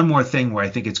it's one more thing where I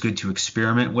think it's good to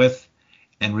experiment with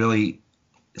and really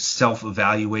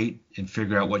self-evaluate and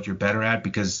figure out what you're better at,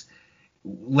 because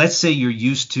let's say you're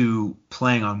used to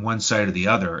playing on one side or the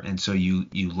other, and so you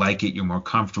like it, you're more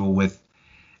comfortable with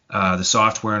the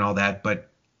software and all that, but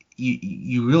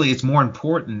you really, it's more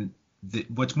important.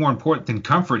 What's more important than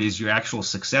comfort is your actual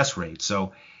success rate.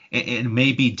 So it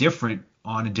may be different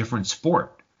on a different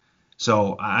sport.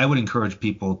 So I would encourage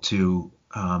people to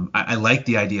I like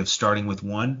the idea of starting with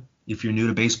one if you're new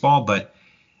to baseball, but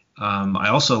I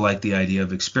also like the idea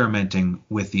of experimenting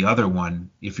with the other one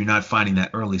if you're not finding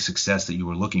that early success that you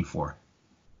were looking for.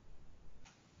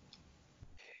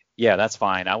 Yeah, that's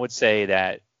fine. I would say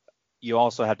that you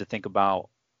also have to think about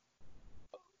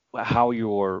how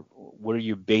your what are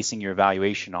you basing your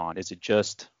evaluation on? Is it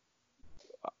just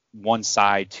one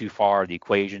side too far of the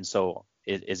equation? So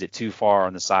is it too far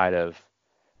on the side of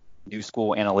new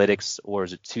school analytics, or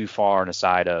is it too far on the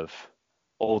side of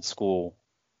old school,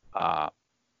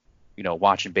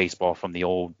 watching baseball from the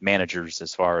old managers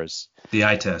as far as the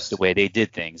eye test, the way they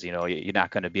did things? You're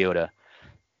not going to be able to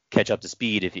catch up to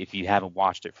speed if you haven't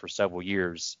watched it for several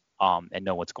years and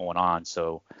know what's going on.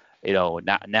 So,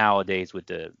 nowadays with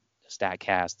the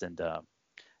StatCast and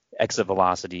exit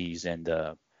velocities and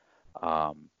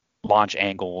launch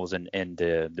angles and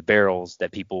the barrels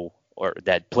that people or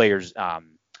that players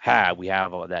have, we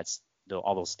have all those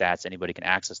stats. Anybody can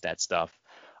access that stuff.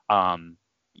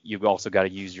 You've also got to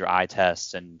use your eye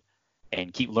tests and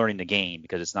keep learning the game,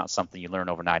 because it's not something you learn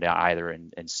overnight either,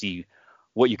 and see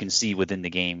what you can see within the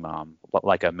game,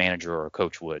 like a manager or a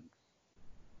coach would.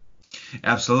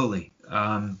 Absolutely.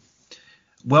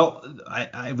 Well,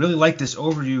 I really like this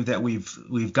overview that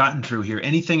we've gotten through here.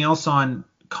 Anything else on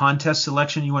contest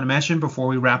selection you want to mention before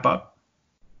we wrap up?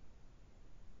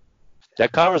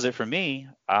 That covers it for me.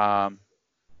 No,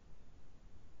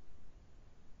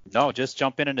 just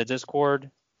jump into the Discord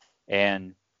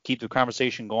and keep the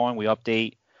conversation going. We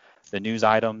update the news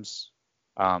items,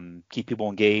 keep people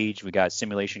engaged. We got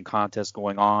simulation contests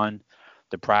going on.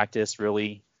 The practice,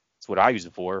 really, that's what I use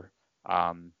it for.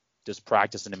 Just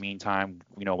practice in the meantime,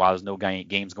 while there's no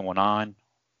games going on,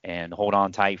 and hold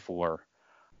on tight for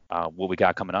what we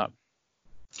got coming up.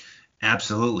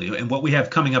 Absolutely. And what we have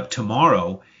coming up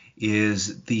tomorrow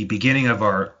is the beginning of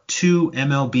our 2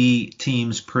 MLB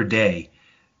teams per day.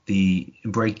 The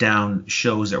breakdown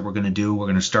shows that we're going to do. We're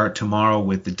going to start tomorrow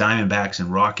with the Diamondbacks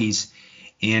and Rockies.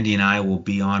 Andy and I will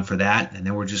be on for that. And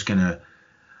then we're just going to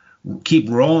keep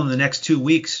rolling the next 2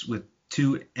 weeks with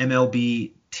 2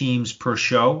 MLB teams per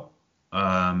show.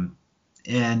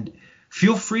 And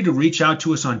feel free to reach out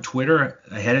to us on Twitter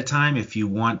ahead of time if you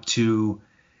want to,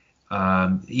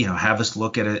 have us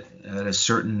look at a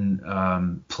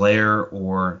certain player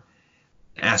or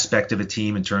aspect of a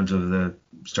team in terms of the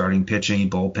starting pitching,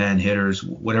 bullpen, hitters,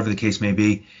 whatever the case may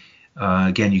be.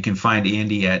 Again, you can find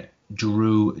Andy at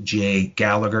Drew J.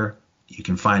 Gallagher. You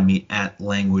can find me at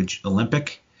Language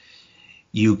Olympic.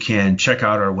 You can check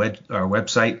out our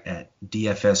website at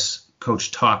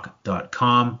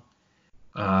dfscoachtalk.com.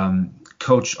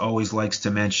 Coach always likes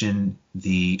to mention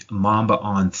the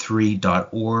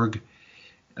mambaon3.org,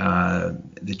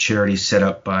 the charity set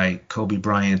up by Kobe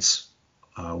Bryant's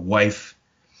wife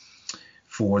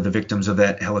for the victims of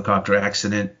that helicopter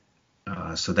accident.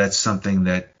 So that's something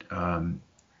that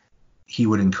he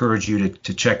would encourage you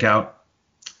to check out.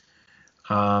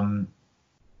 And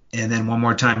then one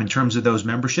more time, in terms of those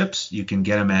memberships, you can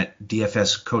get them at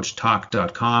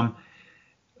dfscoachtalk.com.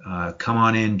 Come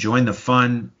on in, join the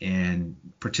fun, and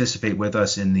participate with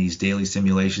us in these daily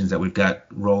simulations that we've got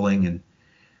rolling,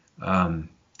 and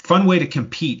fun way to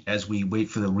compete as we wait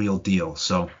for the real deal.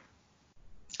 So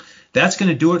that's going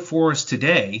to do it for us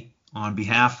today. On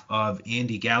behalf of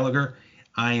Andy Gallagher,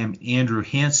 I am Andrew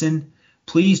Hansen.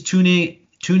 Please tune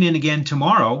in again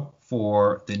tomorrow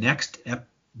for the next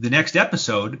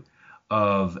episode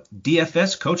of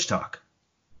DFS Coach Talk.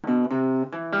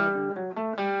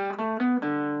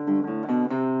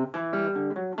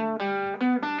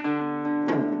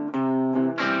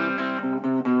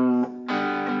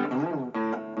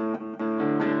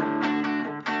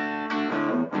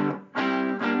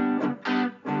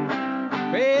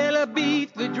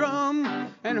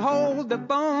 Hold the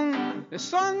phone, the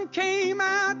sun came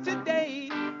out today.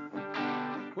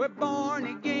 We're born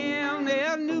again,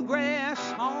 there's new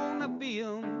grass on the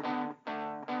field.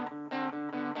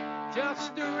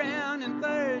 Just around in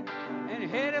third and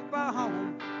headed for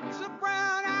home. It's a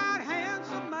brown-eyed,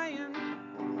 handsome man.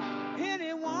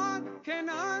 Anyone can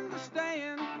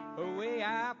understand the way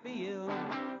I feel.